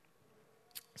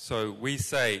 So we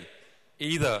say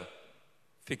either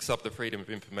fix up the Freedom of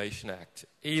Information Act,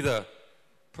 either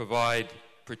provide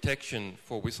protection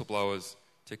for whistleblowers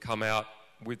to come out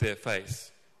with their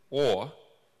face, or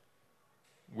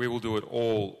we will do it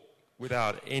all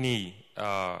without any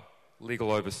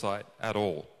legal oversight at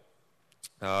all.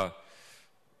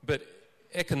 But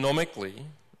economically,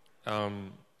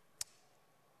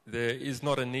 there is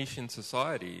not a niche in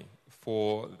society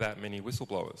for that many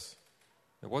whistleblowers.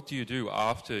 Now, what do you do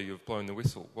after you've blown the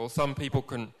whistle? Well, some people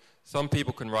can some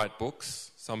people can write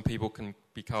books, some people can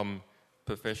become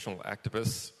professional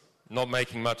activists, not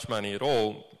making much money at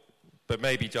all, but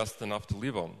maybe just enough to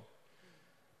live on.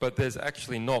 But there's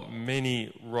actually not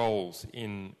many roles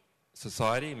in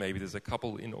society. Maybe there's a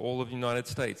couple in all of the United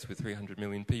States with 300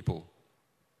 million people.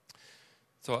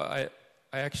 So I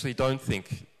actually don't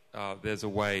think there's a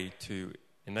way to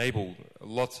enable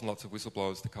lots and lots of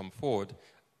whistleblowers to come forward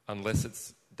unless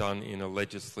it's done in a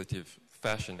legislative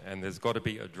fashion, and there's got to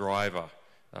be a driver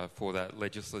for that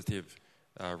legislative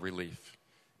relief.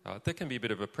 There can be a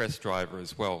bit of a press driver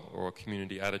as well, or a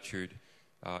community attitude.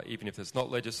 Even if there's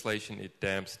not legislation, it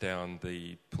damps down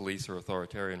the police or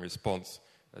authoritarian response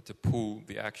to pull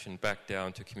the action back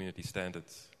down to community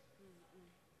standards.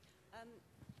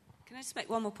 Can I just make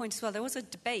one more point as well? There was a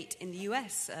debate in the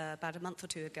US about a month or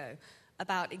two ago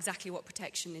about exactly what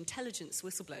protection intelligence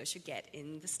whistleblowers should get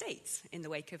in the States in the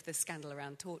wake of the scandal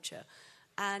around torture.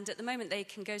 And at the moment, they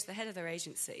can go to the head of their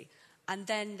agency, and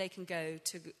then they can go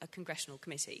to a congressional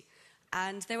committee.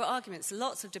 And there were arguments,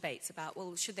 lots of debates about,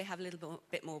 well, should they have a little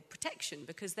bit more protection?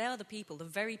 Because they are the people, the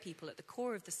very people at the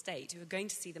core of the state who are going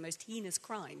to see the most heinous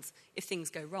crimes if things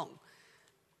go wrong.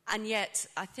 And yet,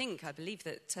 I believe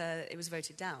that it was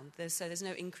voted down, so there's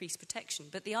no increased protection.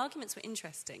 But the arguments were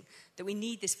interesting, that we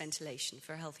need this ventilation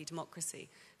for a healthy democracy,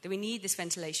 that we need this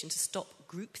ventilation to stop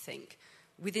groupthink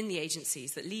within the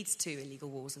agencies that leads to illegal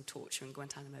wars and torture and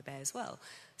Guantanamo Bay as well.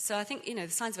 So I think, the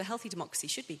signs of a healthy democracy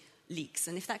should be leaks,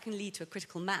 and if that can lead to a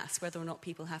critical mass, whether or not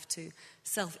people have to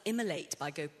self-immolate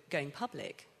by going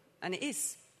public, and it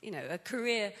is, a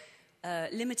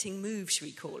career-limiting move, should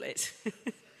we call it?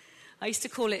 I used to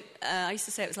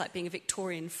say it was like being a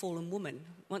Victorian fallen woman.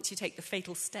 Once you take the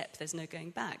fatal step, there's no going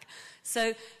back.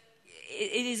 So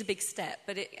it is a big step,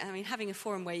 but having a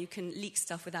forum where you can leak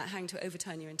stuff without having to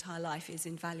overturn your entire life is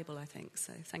invaluable, I think.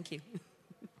 So thank you.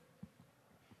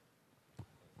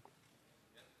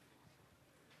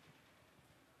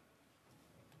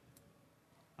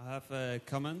 I have a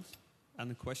comment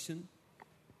and a question.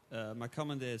 My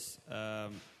comment is,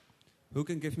 who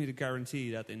can give me the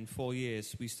guarantee that in 4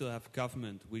 years we still have a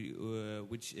government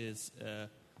which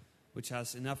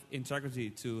has enough integrity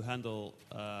to handle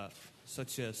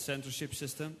such a censorship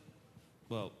system?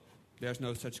 Well, there's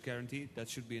no such guarantee. That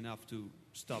should be enough to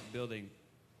stop building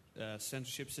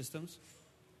censorship systems.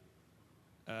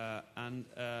 And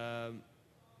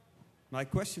my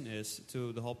question is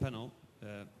to the whole panel,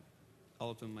 all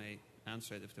of them may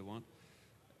answer it if they want.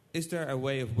 Is there a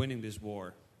way of winning this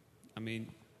war?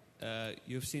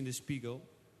 You've seen the Spiegel.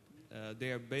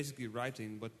 They are basically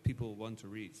writing what people want to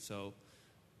read. So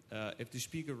if the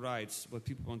Spiegel writes what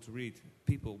people want to read,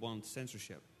 people want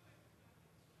censorship.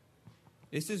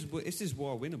 Is this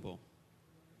war winnable?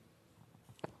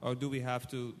 Or do we have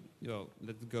to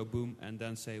let it go boom and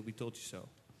then say, we told you so?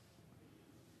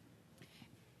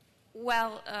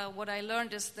 Well, what I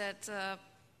learned is that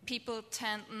people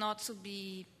tend not to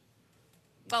be...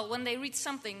 Well, when they read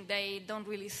something, they don't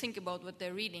really think about what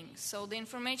they're reading. So the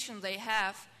information they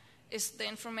have is the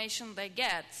information they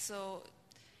get. So,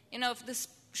 if the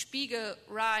Spiegel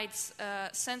writes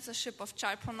censorship of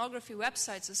child pornography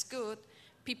websites is good,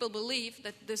 people believe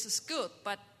that this is good,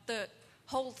 but the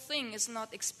whole thing is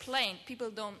not explained. People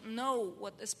don't know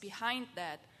what is behind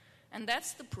that. And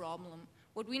that's the problem.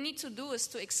 What we need to do is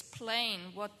to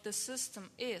explain what the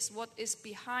system is, what is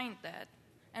behind that,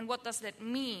 and what does that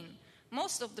mean.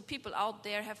 Most of the people out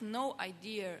there have no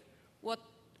idea what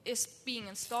is being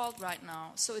installed right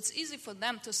now. So it's easy for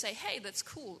them to say, hey, that's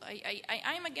cool.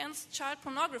 I'm against child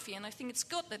pornography, and I think it's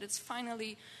good that it's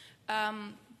finally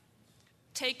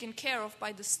taken care of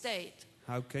by the state.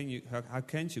 How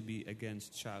can't you be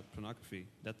against child pornography?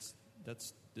 That's the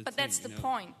thing, that's the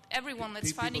point. Everyone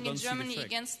that's fighting in Germany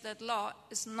against that law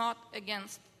is not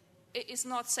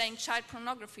saying child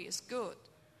pornography is good.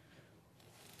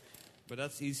 But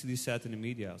that's easily said in the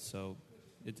media, so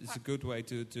it's a good way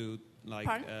to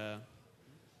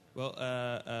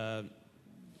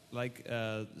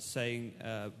saying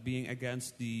being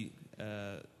against the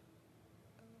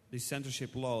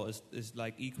censorship law is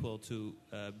like equal to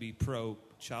be pro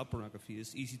child pornography.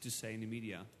 It's easy to say in the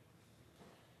media.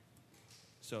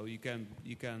 So you can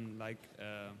zwart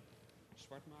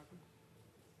maken.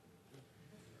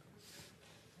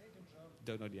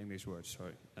 Don't know the English word.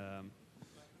 Sorry.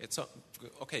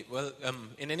 Okay, well,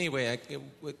 in any way,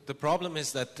 the problem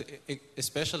is that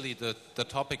especially the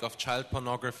topic of child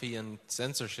pornography and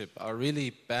censorship are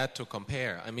really bad to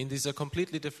compare. These are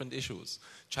completely different issues.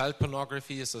 Child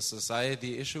pornography is a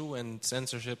society issue, and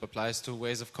censorship applies to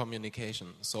ways of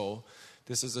communication. So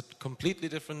this is a completely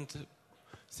different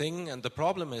thing, and the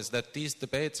problem is that these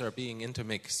debates are being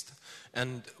intermixed,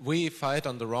 and we fight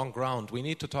on the wrong ground. We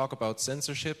need to talk about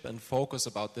censorship and focus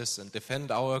about this and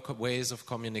defend our ways of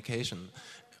communication.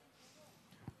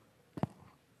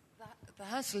 The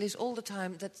hassle is all the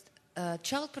time that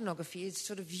child pornography is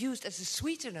sort of used as a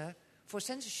sweetener for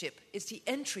censorship. It's the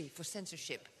entry for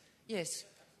censorship. Yes.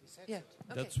 Yeah.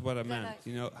 Okay. That's what I meant.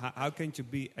 You know, how can you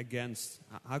be against?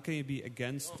 How can you be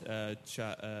against?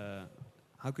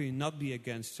 How can you not be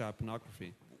against child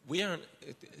pornography? We are.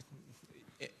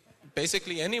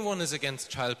 Basically, anyone is against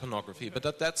child pornography,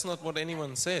 but that's not what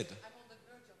anyone said. I'm on the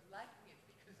verge of liking it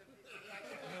because of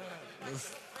this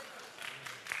reaction.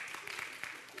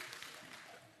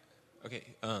 Okay.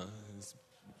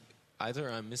 Either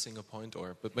I'm missing a point,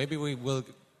 but maybe we will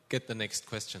get the next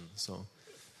question. So.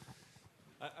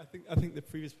 I think the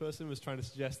previous person was trying to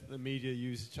suggest that the media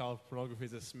uses child pornography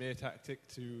as a smear tactic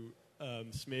to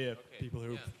smear people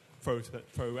who are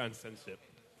pro anti-censorship.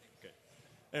 Okay.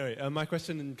 Anyway, my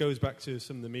question goes back to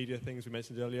some of the media things we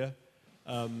mentioned earlier.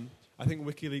 I think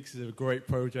WikiLeaks is a great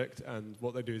project, and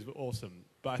what they do is awesome.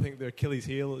 But I think the Achilles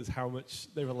heel is how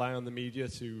much they rely on the media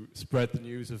to spread the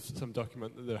news of some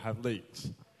document that they have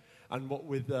leaked. And what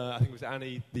with, I think it was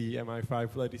Annie, the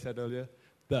MI5 lady, said earlier,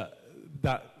 that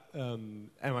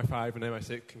MI5 and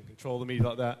MI6 can control the media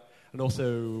like that, and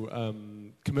also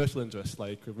commercial interests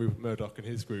like Rupert Murdoch and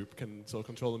his group can sort of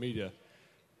control the media.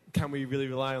 Can we really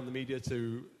rely on the media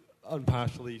to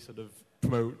impartially sort of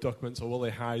promote documents, or will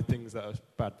they hide things that are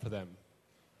bad for them?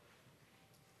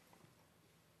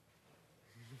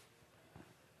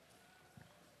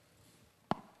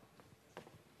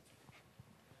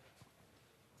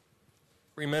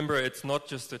 Remember, it's not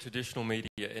just the traditional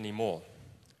media anymore.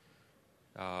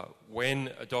 When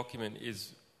a document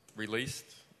is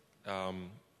released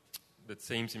that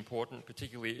seems important,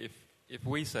 particularly if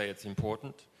we say it's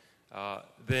important,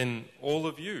 then all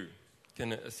of you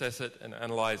can assess it and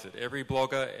analyze it. Every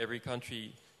blogger, every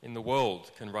country in the world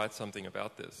can write something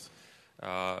about this.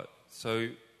 So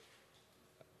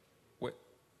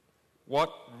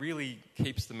what really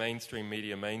keeps the mainstream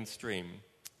media mainstream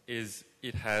is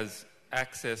it has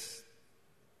access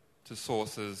to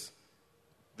sources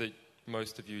that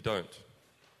most of you don't.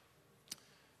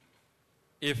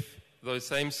 If those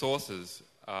same sources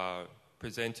are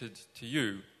presented to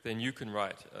you, then you can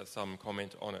write some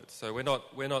comment on it. So we're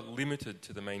not limited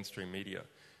to the mainstream media.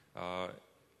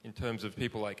 In terms of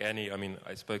people like Annie, I mean,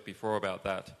 I spoke before about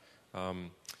that.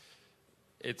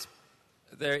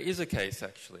 There is a case,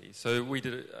 actually. So we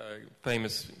did a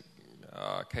famous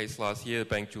case last year,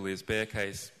 Bank Julius Baer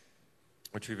case,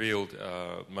 which revealed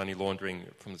money laundering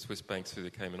from the Swiss banks through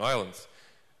the Cayman Islands.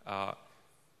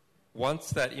 Once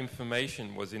that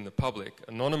information was in the public,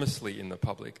 anonymously in the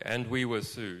public, and we were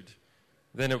sued,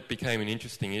 then it became an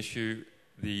interesting issue.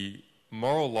 The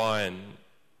moral line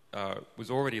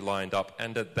was already lined up,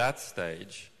 and at that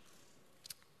stage,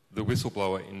 the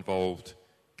whistleblower involved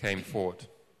came forward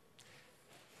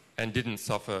and didn't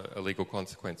suffer a legal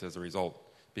consequence as a result,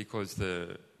 because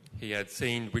he had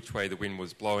seen which way the wind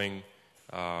was blowing,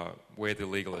 where the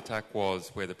legal attack was,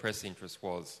 where the press interest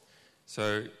was.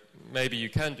 So maybe you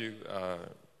can do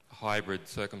hybrid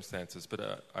circumstances,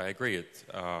 but I agree.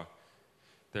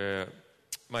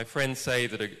 My friends say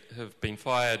that have been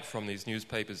fired from these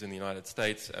newspapers in the United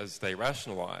States as they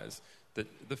rationalize that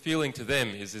the feeling to them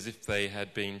is as if they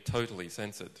had been totally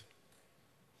censored,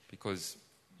 because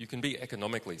you can be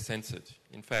economically censored.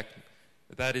 In fact,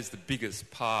 that is the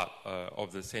biggest part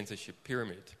of the censorship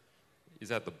pyramid,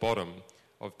 is at the bottom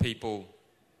of people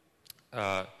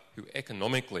who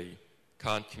economically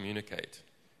can't communicate.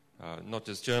 Not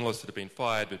just journalists that have been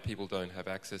fired, but people don't have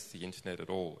access to the internet at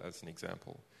all, as an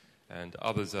example. And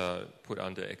others are put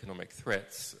under economic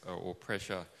threats or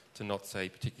pressure to not say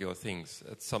particular things.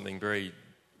 It's something very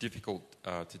difficult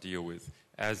to deal with,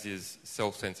 as is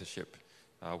self-censorship.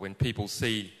 When people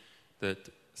see that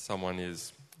someone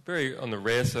is very, on the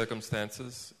rare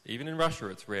circumstances, even in Russia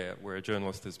it's rare, where a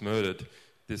journalist is murdered,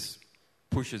 this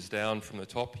pushes down from the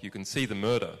top. You can see the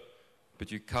murder,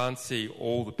 but you can't see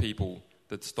all the people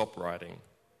that stop writing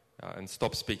and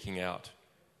stop speaking out.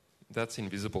 That's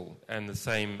invisible. And the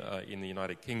same in the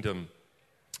United Kingdom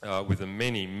with the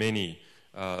many, many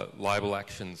libel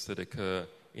actions that occur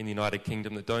in the United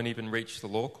Kingdom that don't even reach the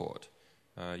law court.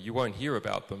 You won't hear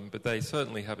about them, but they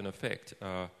certainly have an effect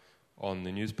on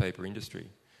the newspaper industry.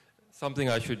 Something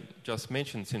I should just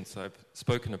mention, since I've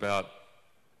spoken about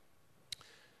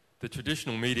the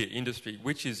traditional media industry,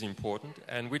 which is important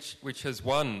and which has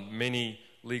won many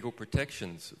legal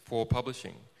protections for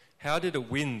publishing. How did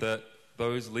it win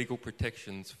those legal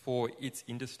protections for its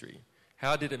industry?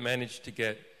 How did it manage to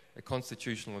get a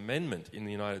constitutional amendment in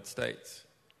the United States,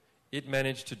 it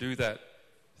managed to do that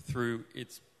through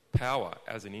its power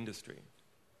as an industry,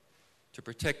 to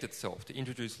protect itself, to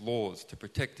introduce laws, to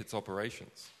protect its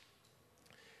operations.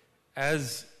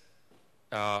 As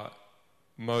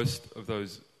most of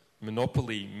those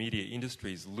monopoly media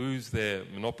industries lose their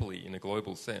monopoly in a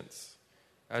global sense,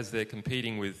 as they're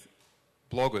competing with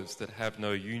bloggers that have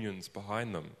no unions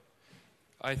behind them,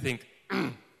 I think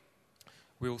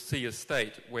we'll see a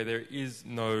state where there is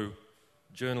no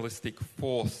journalistic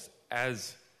force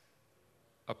as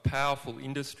a powerful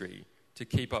industry to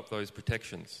keep up those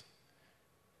protections.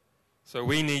 So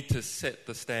we need to set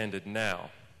the standard now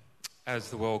as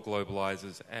the world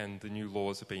globalizes and the new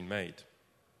laws are being made.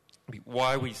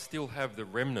 Why we still have the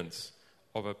remnants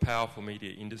of a powerful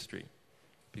media industry,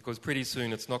 because pretty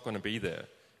soon it's not going to be there.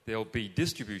 There'll be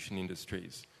distribution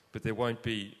industries, but there won't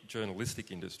be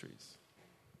journalistic industries.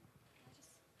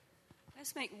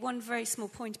 Let's make one very small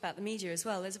point about the media as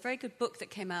well. There's a very good book that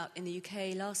came out in the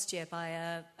UK last year by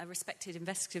a respected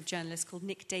investigative journalist called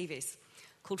Nick Davis,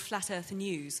 called Flat Earth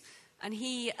News. And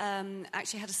he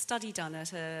actually had a study done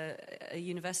at a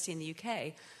university in the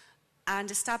UK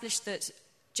and established that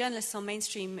journalists on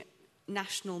mainstream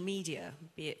national media,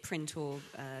 be it print or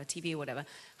TV or whatever,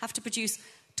 have to produce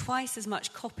twice as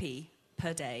much copy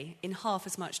per day in half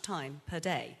as much time per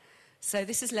day. So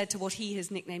this has led to what he has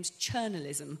nicknamed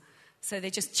churnalism. So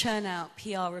they just churn out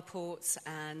PR reports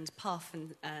and puff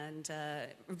and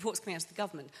reports coming out of the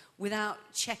government without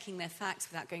checking their facts,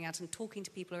 without going out and talking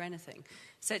to people or anything.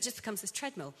 So it just becomes this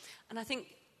treadmill. And I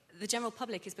think the general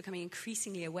public is becoming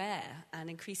increasingly aware and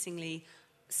increasingly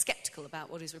sceptical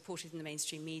about what is reported in the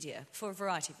mainstream media for a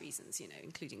variety of reasons,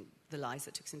 including the lies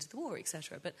that took us into the war,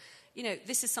 etc. But,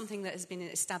 this is something that has been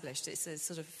established. It's a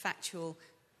sort of factual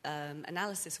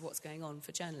analysis of what's going on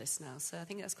for journalists now. So I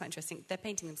think that's quite interesting. They're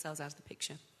painting themselves out of the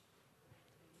picture.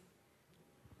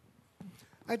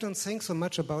 I don't think so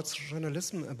much about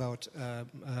journalism, about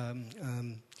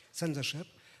censorship.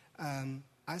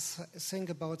 I think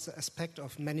about the aspect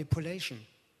of manipulation.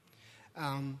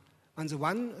 On the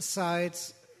one side,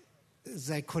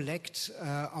 they collect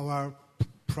our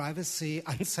privacy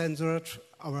uncensored,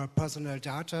 our personal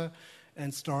data,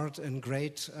 and store it in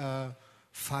great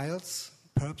files.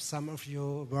 Perhaps some of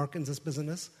you work in this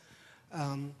business.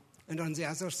 And on the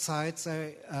other side,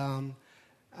 they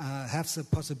have the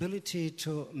possibility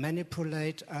to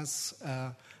manipulate us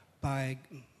by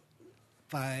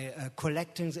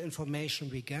collecting the information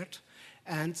we get.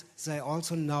 And they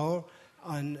also know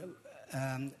on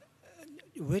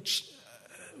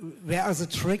where are the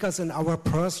triggers in our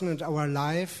person and our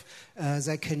life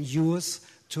they can use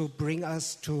to bring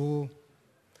us to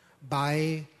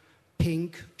buy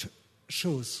pink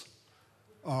shoes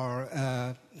or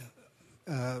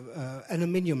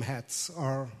aluminium hats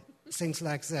or things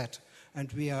like that.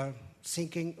 And we are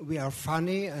thinking we are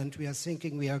funny and we are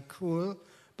thinking we are cool,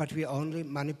 but we only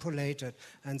manipulate it.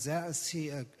 And there I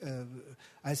see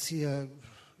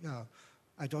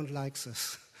I don't like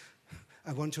this.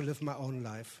 I want to live my own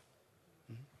life.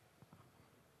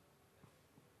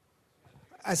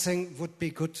 I think would be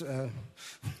good.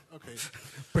 Okay.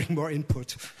 Bring more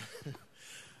input.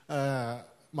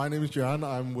 My name is Jørgen.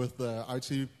 I'm with the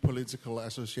IT Political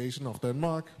Association of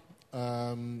Denmark.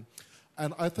 And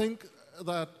I think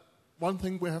that one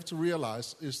thing we have to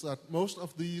realize is that most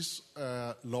of these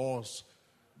laws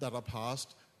that are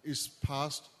passed is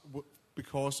passed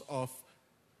because of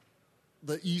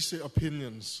the easy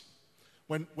opinions.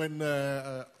 When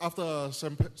after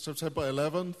September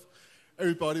 11th,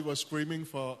 everybody was screaming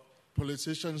for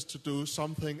politicians to do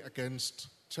something against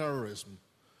terrorism.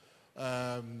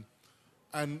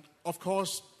 And of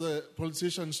course, the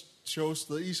politicians chose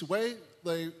the easy way.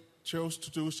 They chose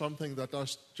to do something that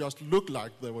does just look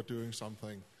like they were doing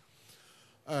something.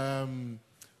 And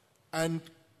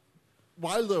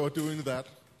while they were doing that,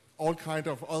 all kind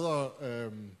of other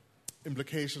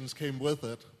implications came with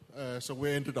it. So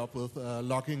we ended up with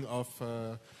locking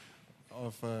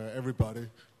of everybody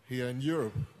here in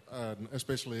Europe, and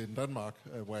especially in Denmark,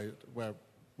 where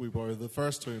we were the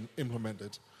first to implement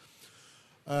it.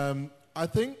 I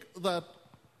think that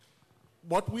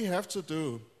what we have to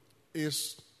do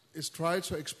is try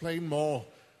to explain more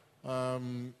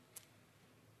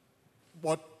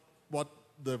what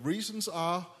the reasons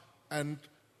are and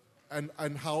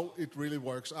how it really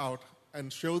works out,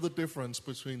 and show the difference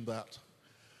between that.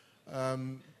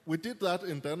 We did that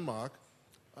in Denmark,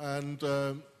 and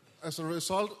as a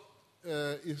result,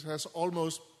 it has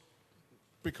almost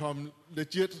become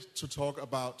legit to talk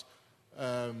about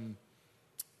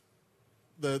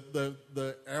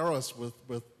the errors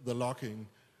with the locking.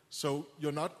 So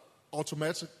you're not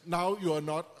now you are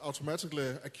not automatically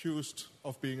accused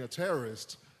of being a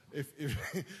terrorist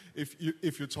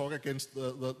if you talk against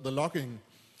the logging.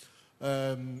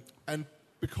 And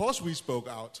because we spoke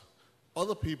out,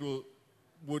 other people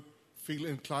would feel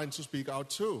inclined to speak out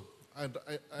too. And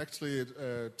actually,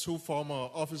 two former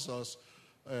officers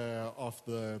of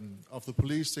the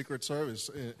police secret service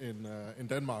in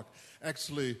Denmark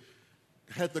actually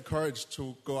had the courage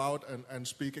to go out and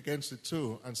speak against it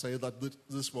too, and say that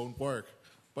this won't work.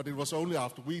 But it was only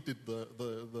after we did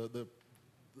the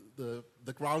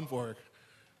groundwork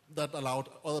that allowed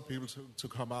other people to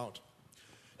come out.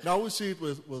 Now we see it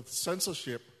with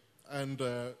censorship, and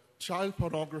child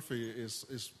pornography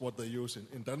is what they use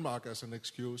in Denmark as an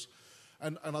excuse.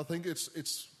 And I think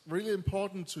it's really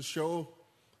important to show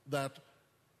that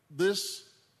this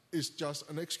is just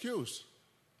an excuse,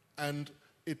 and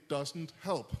it doesn't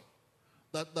help.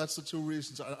 That's the two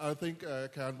reasons. I think,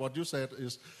 Karen, what you said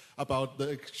is about the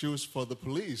excuse for the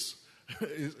police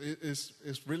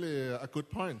is really a good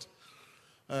point.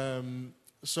 I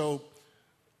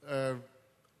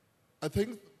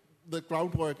think the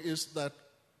groundwork is that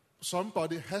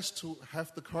somebody has to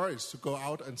have the courage to go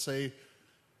out and say,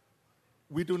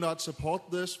 we do not support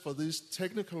this for these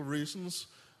technical reasons,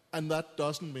 and that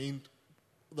doesn't mean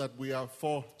that we are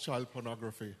for child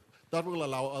pornography. That will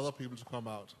allow other people to come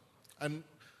out. And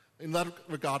in that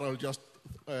regard, I'll just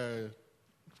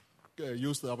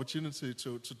use the opportunity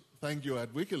to thank you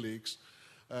at WikiLeaks,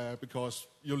 because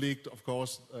you leaked, of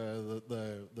course,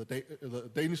 the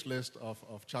Danish list of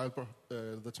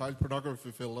the child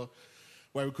pornography filter,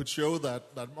 where we could show that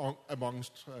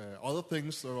amongst other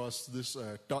things, there was this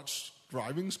Dutch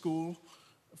driving school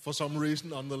for some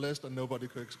reason on the list, and nobody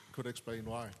could explain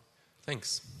why.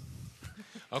 Thanks.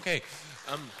 Okay.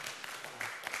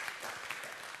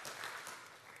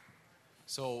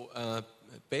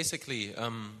 Basically,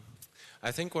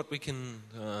 I think what we can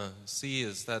see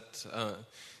is that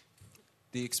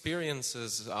the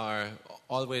experiences are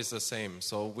always the same.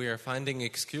 So we are finding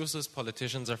excuses,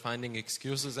 politicians are finding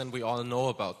excuses, and we all know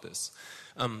about this.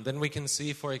 Then we can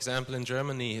see, for example, in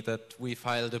Germany, that we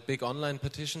filed a big online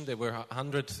petition. There were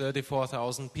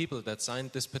 134,000 people that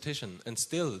signed this petition, and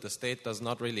still the state does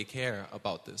not really care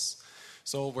about this.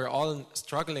 So we're all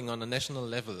struggling on a national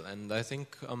level, and I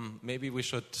think maybe we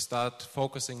should start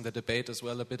focusing the debate as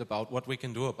well a bit about what we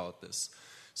can do about this.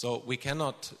 So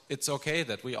it's okay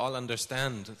that we all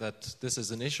understand that this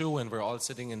is an issue and we're all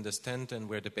sitting in this tent and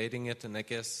we're debating it, and I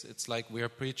guess it's like we're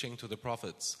preaching to the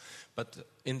prophets. But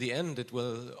in the end, it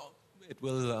will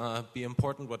be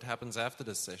important what happens after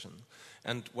this session.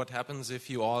 And what happens if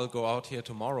you all go out here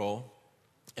tomorrow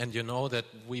and you know that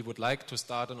we would like to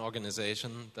start an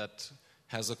organization that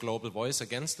has a global voice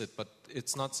against it, but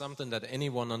it's not something that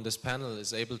anyone on this panel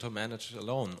is able to manage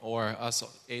alone, or us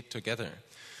 8 together.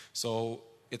 So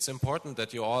it's important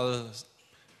that you all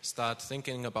start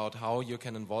thinking about how you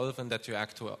can involve, and that you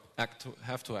have to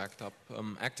act up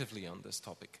actively on this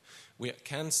topic. We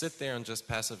can't sit there and just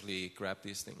passively grab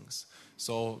these things.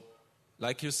 So,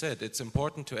 like you said, it's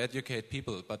important to educate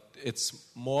people, but it's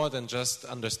more than just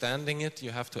understanding it.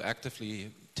 You have to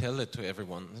actively tell it to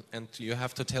everyone, and you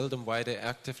have to tell them why they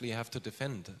actively have to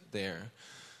defend their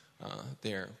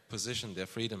position, their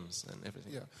freedoms, and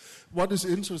everything. Yeah. What is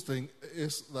interesting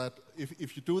is that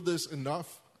if you do this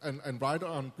enough and write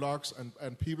on blogs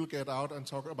and people get out and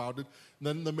talk about it,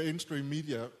 then the mainstream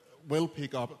media will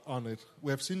pick up on it.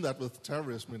 We have seen that with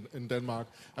terrorism in Denmark,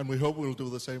 and we hope we'll do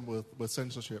the same with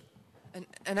censorship.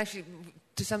 And actually,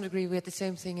 to some degree, we had the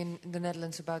same thing in the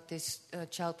Netherlands about this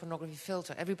child pornography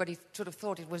filter. Everybody sort of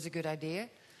thought it was a good idea.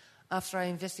 After I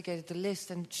investigated the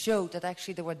list and showed that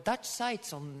actually there were Dutch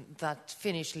sites on that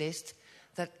Finnish list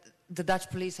that the Dutch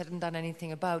police hadn't done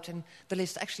anything about, and the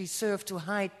list actually served to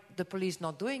hide the police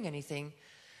not doing anything,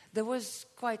 there was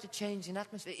quite a change in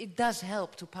atmosphere. It does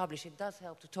help to publish, it does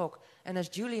help to talk. And as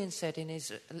Julian said in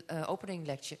his opening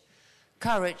lecture,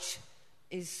 courage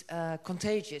is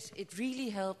contagious. It really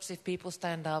helps if people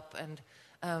stand up,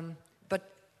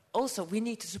 but also we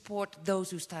need to support those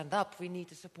who stand up. We need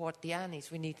to support the Annies.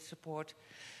 We need to support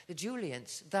the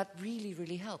Julians. That really,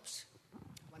 really helps.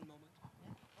 One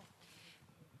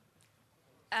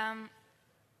moment.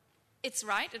 It's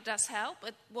right, it does help.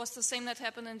 It was the same that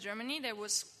happened in Germany. There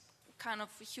was kind of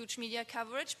huge media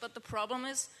coverage, but the problem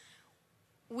is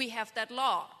we have that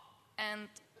law, and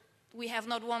we have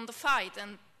not won the fight,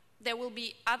 and there will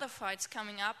be other fights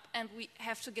coming up, and we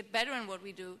have to get better in what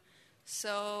we do.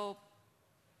 So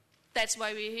that's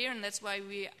why we're here, and that's why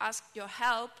we ask your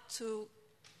help to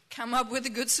come up with a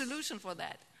good solution for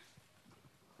that.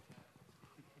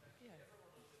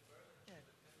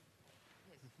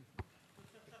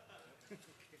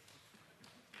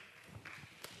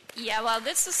 Yeah, well,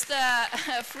 this is the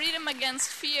Freedom Against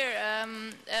Fear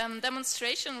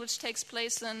demonstration, which takes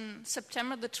place on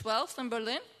September the 12th in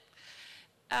Berlin.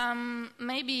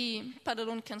 Maybe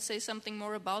Padalun can say something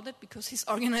more about it because he's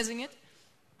organizing it.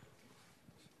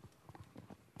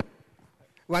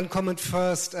 One comment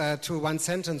first to one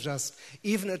sentence just.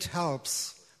 Even it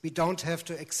helps. We don't have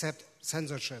to accept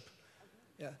censorship.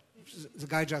 Yeah. The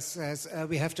guy just says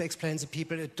we have to explain to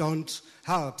people it don't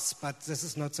helps, but this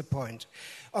is not the point.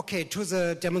 Okay, to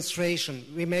the demonstration.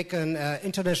 We make an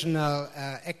international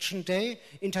action day.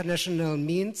 International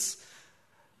means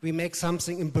we make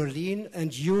something in Berlin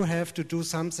and you have to do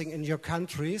something in your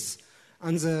countries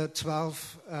on the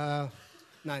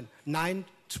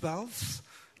 9/12.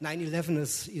 9/11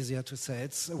 is easier to say.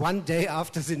 It's one day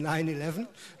after the 9/11.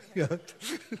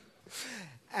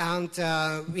 And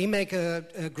we make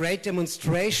a great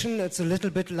demonstration. It's a little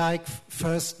bit like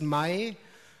 1st May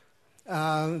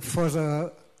for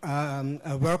the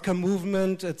worker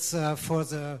movement. It's for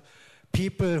the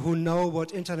people who know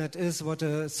what internet is, what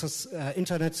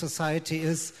internet society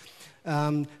is,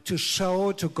 to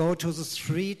show, to go to the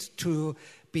street, to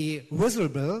be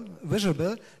visible,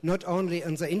 not only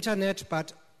on the internet,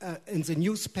 but in the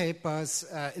newspapers,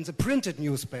 in the printed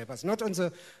newspapers, not on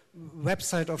the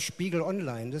website of Spiegel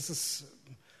Online. This is,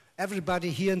 everybody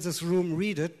here in this room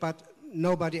read it, but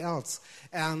nobody else.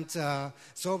 And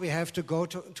so we have to go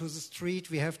to the street,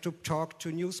 we have to talk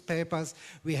to newspapers,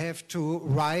 we have to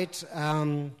write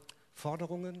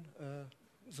Forderungen,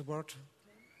 the word?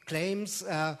 Claims.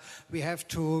 We have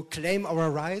to claim our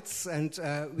rights, and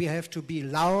we have to be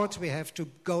loud, we have to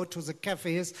go to the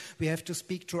cafes, we have to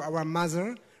speak to our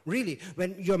mother. Really,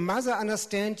 when your mother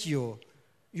understands you,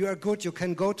 you are good, you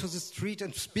can go to the street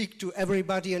and speak to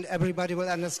everybody and everybody will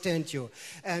understand you.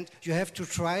 And you have to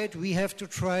try it, we have to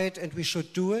try it, and we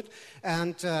should do it.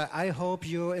 And I hope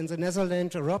you in the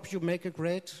Netherlands, Rob, you make a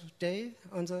great day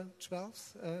on the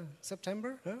 12th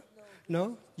September? Huh?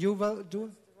 No? You will do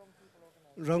it?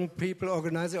 Wrong people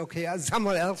organize it, okay,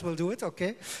 someone else will do it,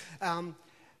 okay.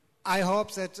 I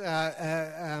hope that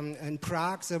in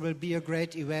Prague there will be a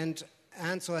great event,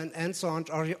 and so on,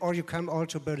 or you come all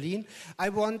to Berlin. I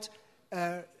want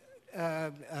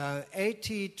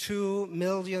 82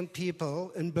 million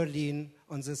people in Berlin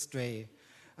on this day.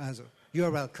 Also,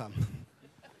 you're welcome.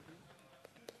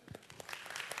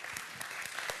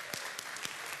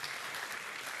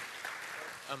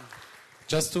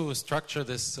 Just to structure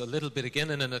this a little bit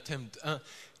again in an attempt,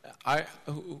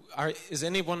 is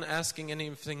anyone asking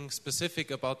anything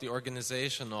specific about the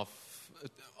organization of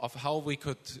how we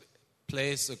could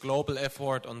place a global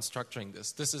effort on structuring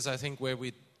this? This is, I think, where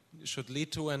we should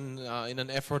lead to, and in an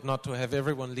effort not to have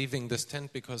everyone leaving this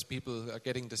tent because people are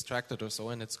getting distracted or so,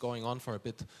 and it's going on for a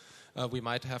bit. We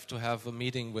might have to have a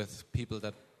meeting with people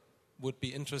that would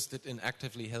be interested in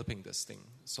actively helping this thing.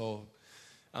 So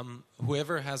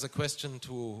whoever has a question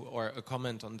to or a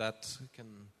comment on that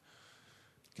can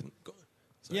go.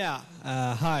 Sorry. Yeah,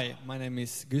 hi, my name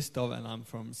is Gustav and I'm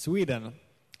from Sweden.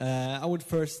 I would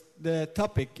first, the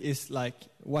topic is like,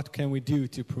 what can we do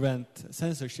to prevent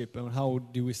censorship and how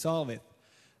do we solve it?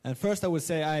 And first I would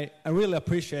say I really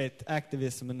appreciate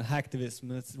activism and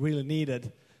hacktivism. It's really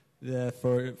needed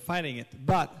for fighting it.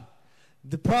 But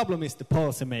the problem is the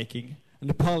policy making, and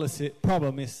the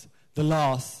problem is the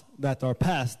laws that are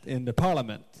passed in the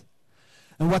parliament.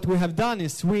 And what we have done in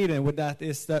Sweden with that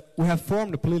is that we have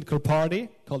formed a political party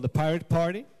called the Pirate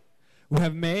Party. We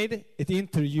have made it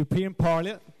into the European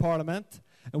Parliament,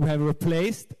 and we have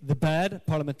replaced the bad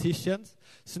parliamentarians.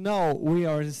 So now we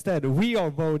are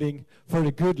voting for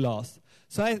the good laws.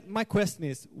 So my question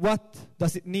is, what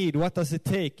does it need, what does it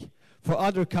take for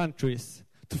other countries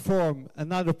to form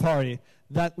another party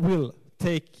that will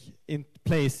take in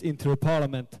place into the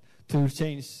parliament to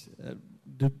change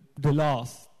the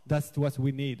laws? That's what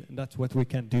we need, and that's what we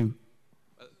can do.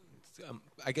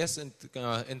 I guess in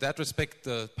that respect,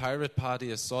 the Pirate Party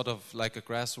is sort of like a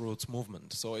grassroots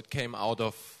movement. So it came out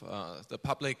of the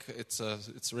public. It's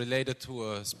related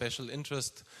to a special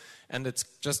interest, and it's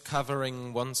just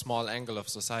covering one small angle of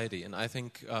society. And I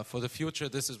think for the future,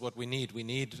 this is what we need. We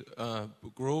need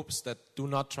groups that do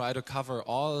not try to cover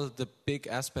all the big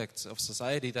aspects of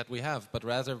society that we have, but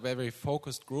rather very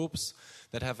focused groups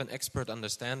that have an expert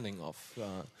understanding of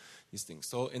these things.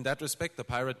 So in that respect, the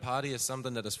Pirate Party is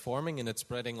something that is forming and it's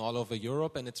spreading all over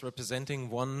Europe, and it's representing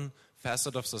one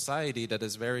facet of society that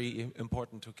is very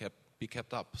important to be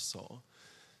kept up. So,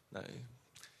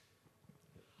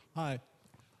 Hi.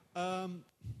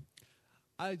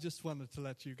 I just wanted to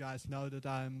let you guys know that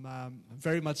I'm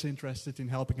very much interested in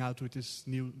helping out with this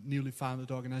newly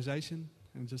founded organization,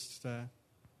 and just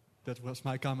that was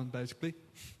my comment basically.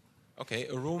 Okay,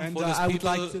 a room And, full of I would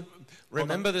people. like to-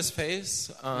 Remember this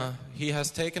face. He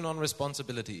has taken on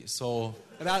responsibility. So,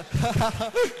 And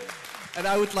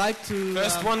I would like to...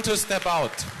 first one to step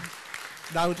out.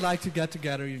 And I would like to get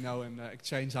together, and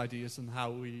exchange ideas on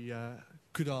how we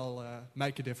could all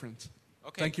make a difference.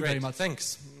 Okay, Thank you great. very much.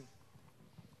 Thanks.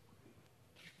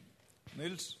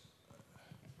 Niels,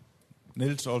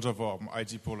 also from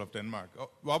IT Poll of Denmark.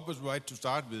 Rob was right to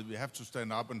start with. We have to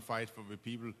stand up and fight for the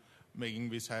people making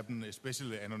this happen,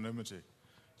 especially anonymity.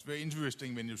 It's very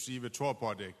interesting when you see the Tor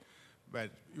project,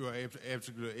 that you are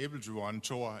able to run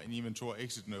Tor and even Tor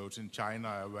exit nodes in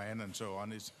China, Iran, and so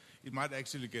on. It might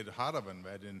actually get harder than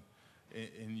that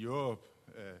in Europe.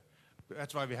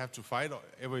 That's why we have to fight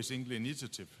every single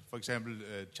initiative. For example,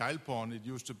 child porn, it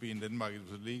used to be in Denmark, it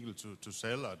was illegal to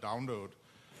sell or download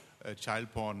child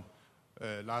porn.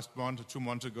 Last month or 2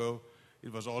 months ago,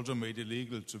 it was also made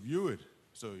illegal to view it.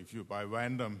 So if you by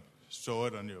random saw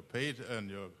it on your page and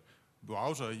your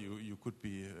browser, you could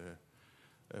be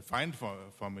fined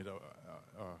from it or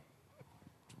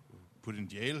put in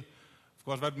jail. Of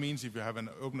course, that means if you have an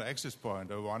open access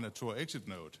point or run a Tor exit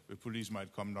node, the police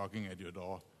might come knocking at your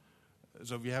door.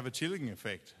 So we have a chilling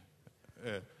effect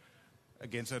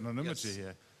against anonymity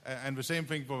here. And the same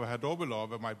thing for the Adobe law,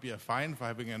 there might be a fine for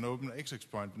having an open access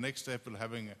point. The next step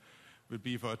will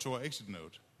be for a Tor exit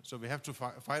node. So we have to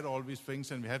fight all these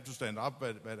things, and we have to stand up,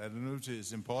 but anonymity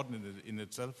is important in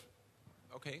itself.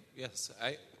 Okay, yes,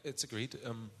 it's agreed.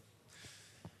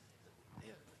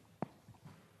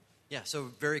 Yeah,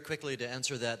 so very quickly to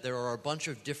answer that, there are a bunch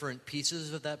of different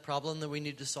pieces of that problem that we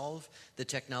need to solve. The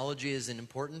technology is an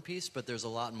important piece, but there's a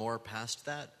lot more past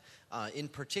that. In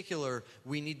particular,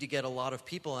 we need to get a lot of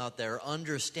people out there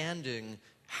understanding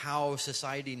how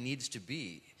society needs to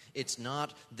be. It's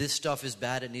not, this stuff is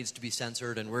bad, it needs to be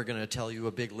censored, and we're going to tell you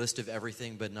a big list of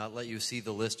everything but not let you see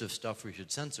the list of stuff we should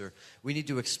censor. We need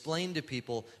to explain to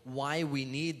people why we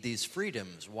need these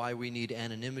freedoms, why we need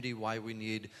anonymity, why we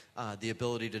need the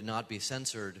ability to not be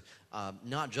censored,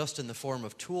 not just in the form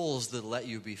of tools that let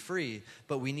you be free,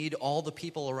 but we need all the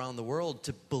people around the world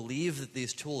to believe that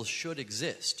these tools should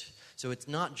exist. So it's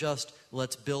not just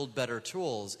let's build better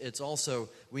tools, it's also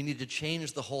we need to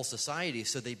change the whole society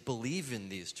so they believe in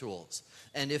these tools.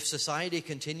 And if society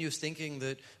continues thinking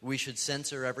that we should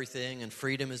censor everything and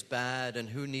freedom is bad and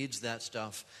who needs that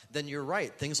stuff, then you're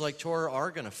right. Things like Tor are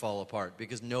going to fall apart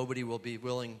because nobody will be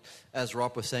willing, as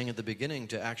Rob was saying at the beginning,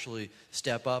 to actually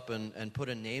step up and put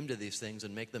a name to these things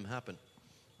and make them happen.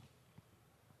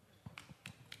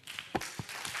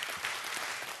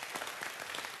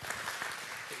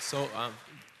 So,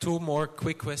 2 more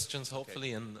quick questions,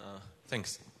 hopefully, and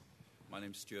thanks. My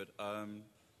name's Stuart. I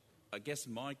guess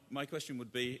my question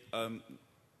would be,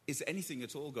 is anything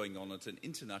at all going on at an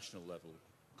international level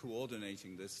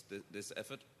coordinating this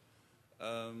effort?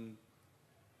 And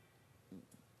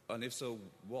if so,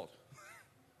 what?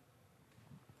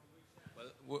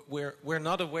 Well, we're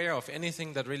not aware of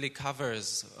anything that really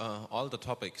covers all the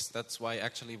topics. That's why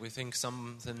actually we think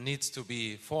something needs to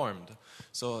be formed.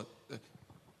 So.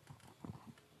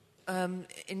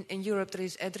 In Europe, there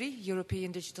is EDRI,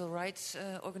 European Digital Rights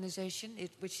Organization,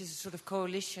 which is a sort of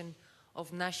coalition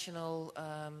of national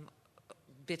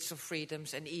bits of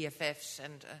freedoms and EFFs.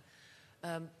 And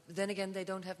then again, they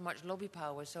don't have much lobby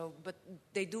power. But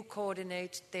they do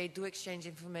coordinate, they do exchange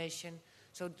information.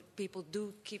 So people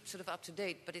do keep sort of up to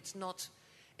date. But it's not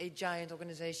a giant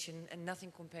organization and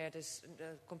nothing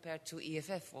compared to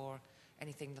EFF or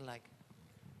anything the like.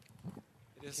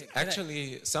 It is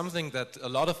actually something that a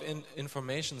lot of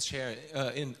organizations share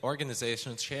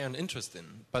an interest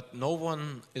in, but no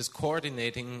one is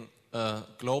coordinating a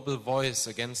global voice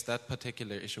against that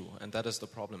particular issue, and that is the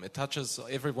problem. It touches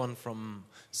everyone from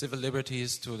civil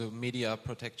liberties to the media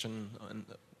protection and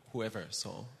whoever.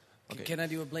 So, okay. Can I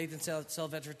do a blatant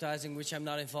self-advertising, which I'm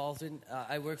not involved in?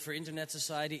 I work for Internet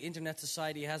Society. Internet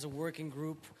Society has a working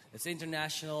group. It's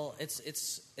international.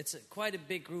 It's quite a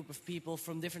big group of people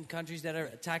from different countries that are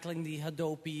tackling the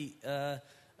Hadopi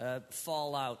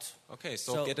fallout. Okay,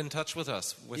 so get in touch with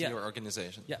us, with your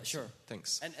organization. Yeah, sure.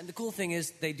 Thanks. And the cool thing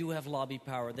is they do have lobby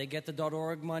power. They get the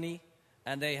 .org money,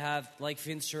 and they have like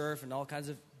FinServ and all kinds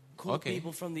of cool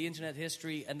people from the internet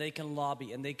history, and they can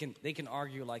lobby and they can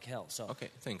argue like hell. So okay,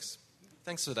 thanks.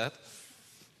 Thanks for that.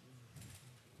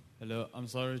 Hello, I'm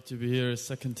sorry to be here a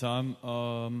second time.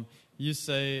 You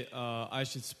say I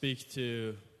should speak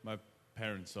to my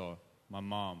parents or my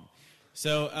mom.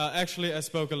 So actually, I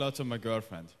spoke a lot to my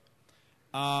girlfriend.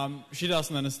 She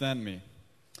doesn't understand me.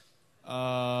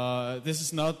 This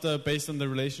is not based on the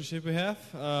relationship we have.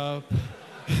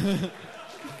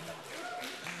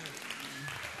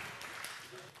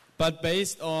 but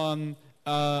based on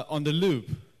the loop.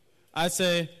 I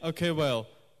say, okay, well,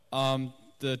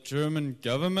 the German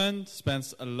government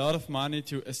spends a lot of money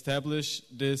to establish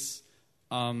this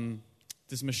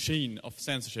this machine of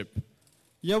censorship.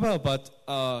 Yeah, well, but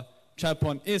child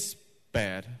porn is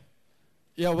bad.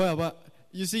 Yeah, well, but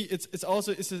you see, it's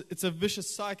also a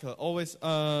vicious cycle. Always.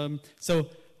 So,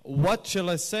 what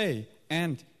shall I say?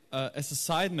 And as a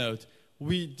side note,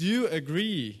 we do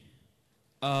agree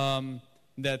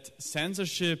that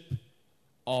censorship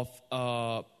of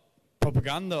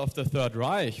propaganda of the Third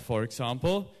Reich, for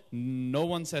example, no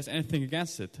one says anything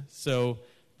against it. So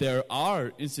there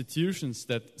are institutions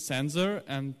that censor,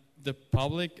 and the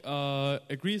public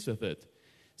agrees with it.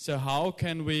 So how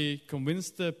can we convince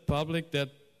the public that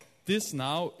this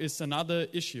now is another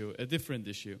issue, a different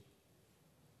issue?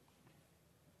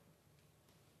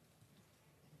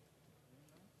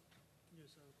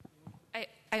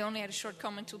 I only had a short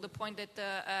comment to the point that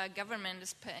the government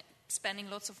is spending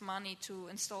lots of money to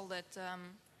install that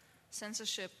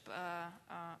censorship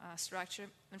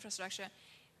infrastructure.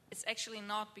 It's actually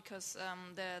not, because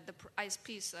the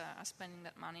ISPs are spending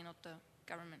that money, not the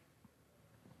government.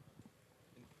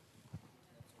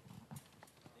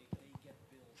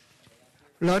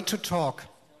 Learn to talk.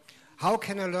 How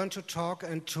can I learn to talk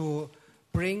and to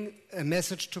bring a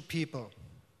message to people?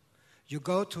 You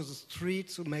go to the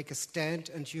streets, you make a stand,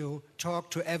 and you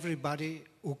talk to everybody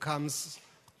who comes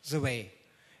the way.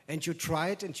 And you try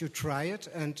it,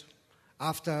 and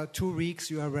after 2 weeks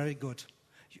you are very good.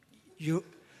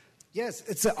 Yes,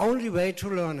 it's the only way to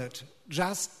learn it.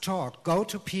 Just talk. Go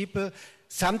to people.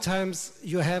 Sometimes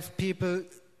you have people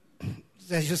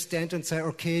that you stand and say,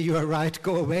 okay, you are right,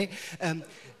 go away.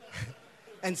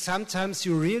 And sometimes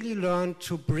you really learn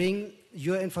to bring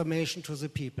your information to the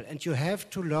people. And you have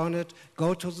to learn it,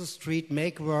 go to the street,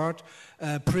 make word,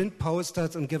 print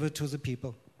posters and give it to the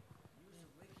people.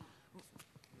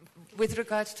 With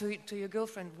regards to your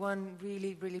girlfriend, one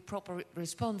really, really proper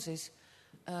response is,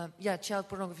 yeah, child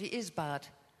pornography is bad,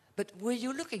 but were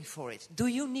you looking for it? Do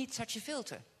you need such a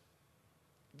filter?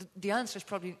 The answer is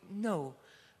probably no.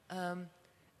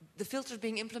 The filter is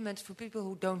being implemented for people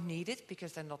who don't need it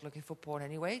because they're not looking for porn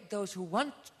anyway. Those who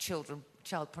want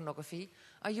child pornography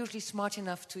are usually smart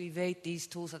enough to evade these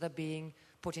tools that are being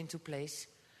put into place,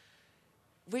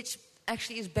 which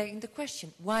actually is begging the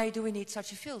question, why do we need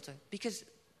such a filter? Because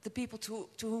the people to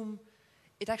whom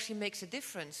it actually makes a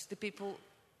difference, the people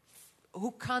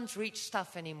who can't reach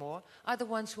stuff anymore, are the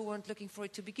ones who weren't looking for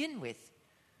it to begin with.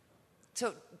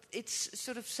 So it's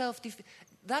sort of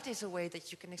that is a way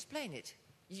that you can explain it.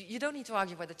 You don't need to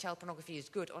argue whether child pornography is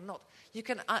good or not. You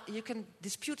can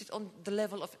dispute it on the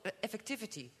level of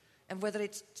effectivity and whether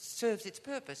it serves its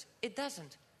purpose. It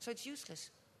doesn't, so it's useless.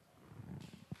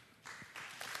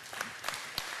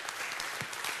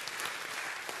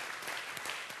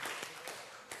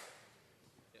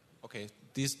 Okay,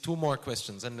 these 2 more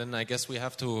questions, and then I guess we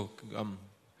have to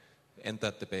end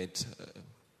that debate.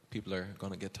 People are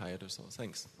going to get tired or so.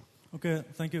 Thanks. Okay,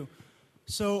 thank you.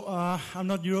 So I'm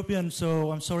not European,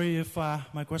 so I'm sorry if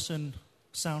my question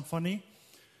sounds funny.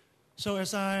 So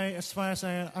as far as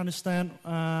I understand,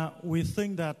 we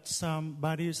think that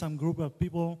some group of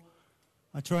people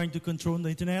are trying to control the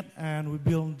internet, and we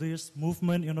build this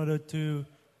movement in order to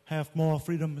have more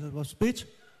freedom of speech.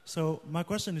 So my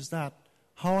question is that,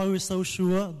 how are we so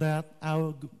sure that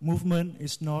our movement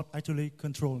is not actually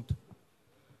controlled?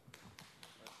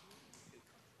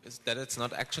 Is that it's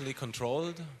not actually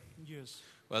controlled? Yes.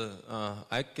 Well,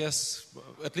 I guess,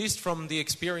 at least from the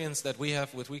experience that we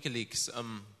have with WikiLeaks,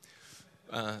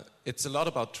 it's a lot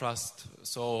about trust.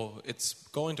 So it's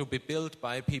going to be built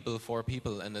by people for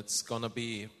people, and it's going to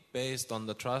be based on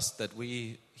the trust that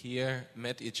we here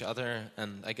met each other,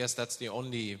 and I guess that's the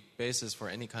only basis for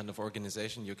any kind of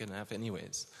organization you can have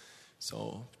anyways.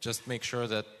 So just make sure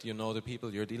that you know the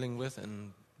people you're dealing with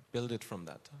and build it from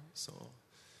that. So.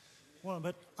 Well,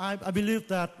 but I believe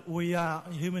that we are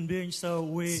human beings, so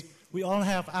we all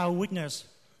have our weakness.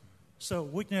 So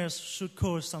weakness should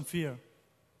cause some fear.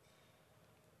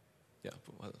 Yeah,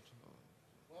 well,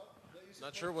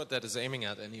 not sure what that is aiming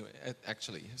at anyway,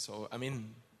 actually. So, I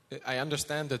mean, I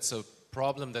understand it's a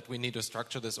problem that we need to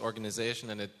structure this organization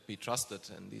and it be trusted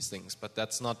and these things, but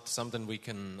that's not something we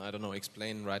can, I don't know,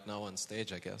 explain right now on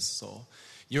stage, I guess. So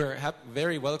you're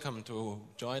very welcome to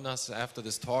join us after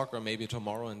this talk or maybe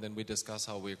tomorrow, and then we discuss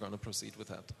how we're going to proceed with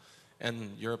that.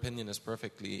 And your opinion is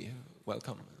perfectly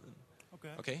welcome.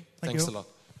 Okay? Thanks a lot.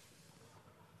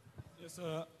 Yes,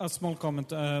 a small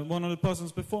comment. One of the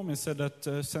persons before me said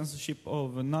that censorship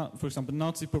of, for example,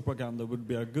 Nazi propaganda would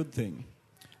be a good thing,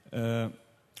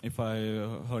 if I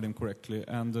heard him correctly.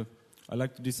 And I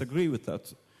like to disagree with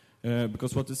that.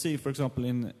 Because what you see, for example,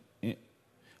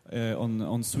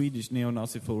 on Swedish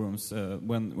neo-Nazi forums,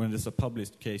 when there's a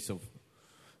published case of,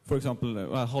 for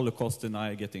example, Holocaust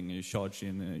denier getting charged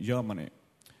in Germany,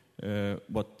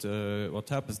 what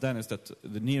happens then is that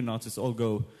the neo-Nazis all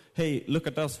go, "Hey, look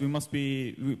at us! We must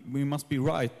be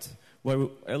right. Why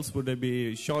else would they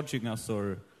be charging us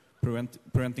or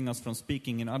preventing us from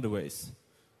speaking in other ways?"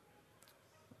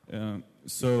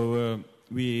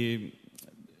 We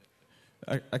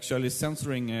actually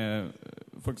censoring,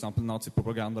 for example, Nazi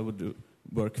propaganda would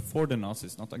work for the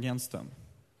Nazis, not against them.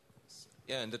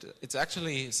 Yeah, and it's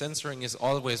actually, censoring is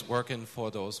always working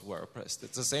for those who are oppressed.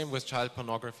 It's the same with child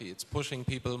pornography. It's pushing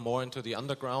people more into the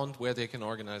underground where they can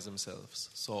organize themselves.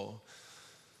 So,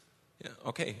 yeah,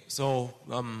 okay. So,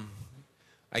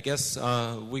 I guess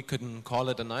we can call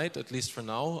it a night, at least for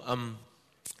now.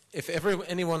 If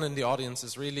anyone in the audience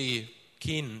is really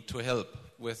keen to help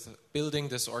with building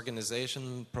this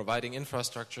organization, providing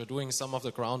infrastructure, doing some of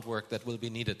the groundwork that will be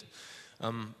needed,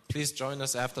 please join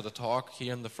us after the talk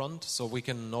here in the front so we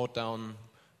can note down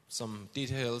some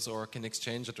details or can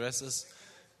exchange addresses.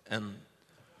 And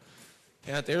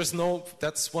yeah,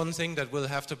 that's one thing that will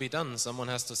have to be done. Someone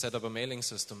has to set up a mailing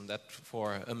system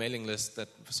for a mailing list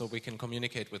so we can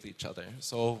communicate with each other.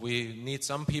 So we need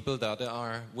some people that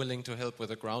are willing to help with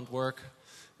the groundwork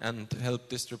and help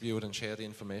distribute and share the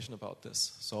information about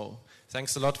this. So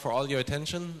thanks a lot for all your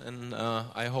attention, and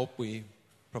I hope we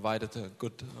provided a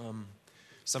good,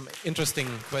 some interesting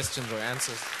questions or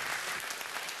answers.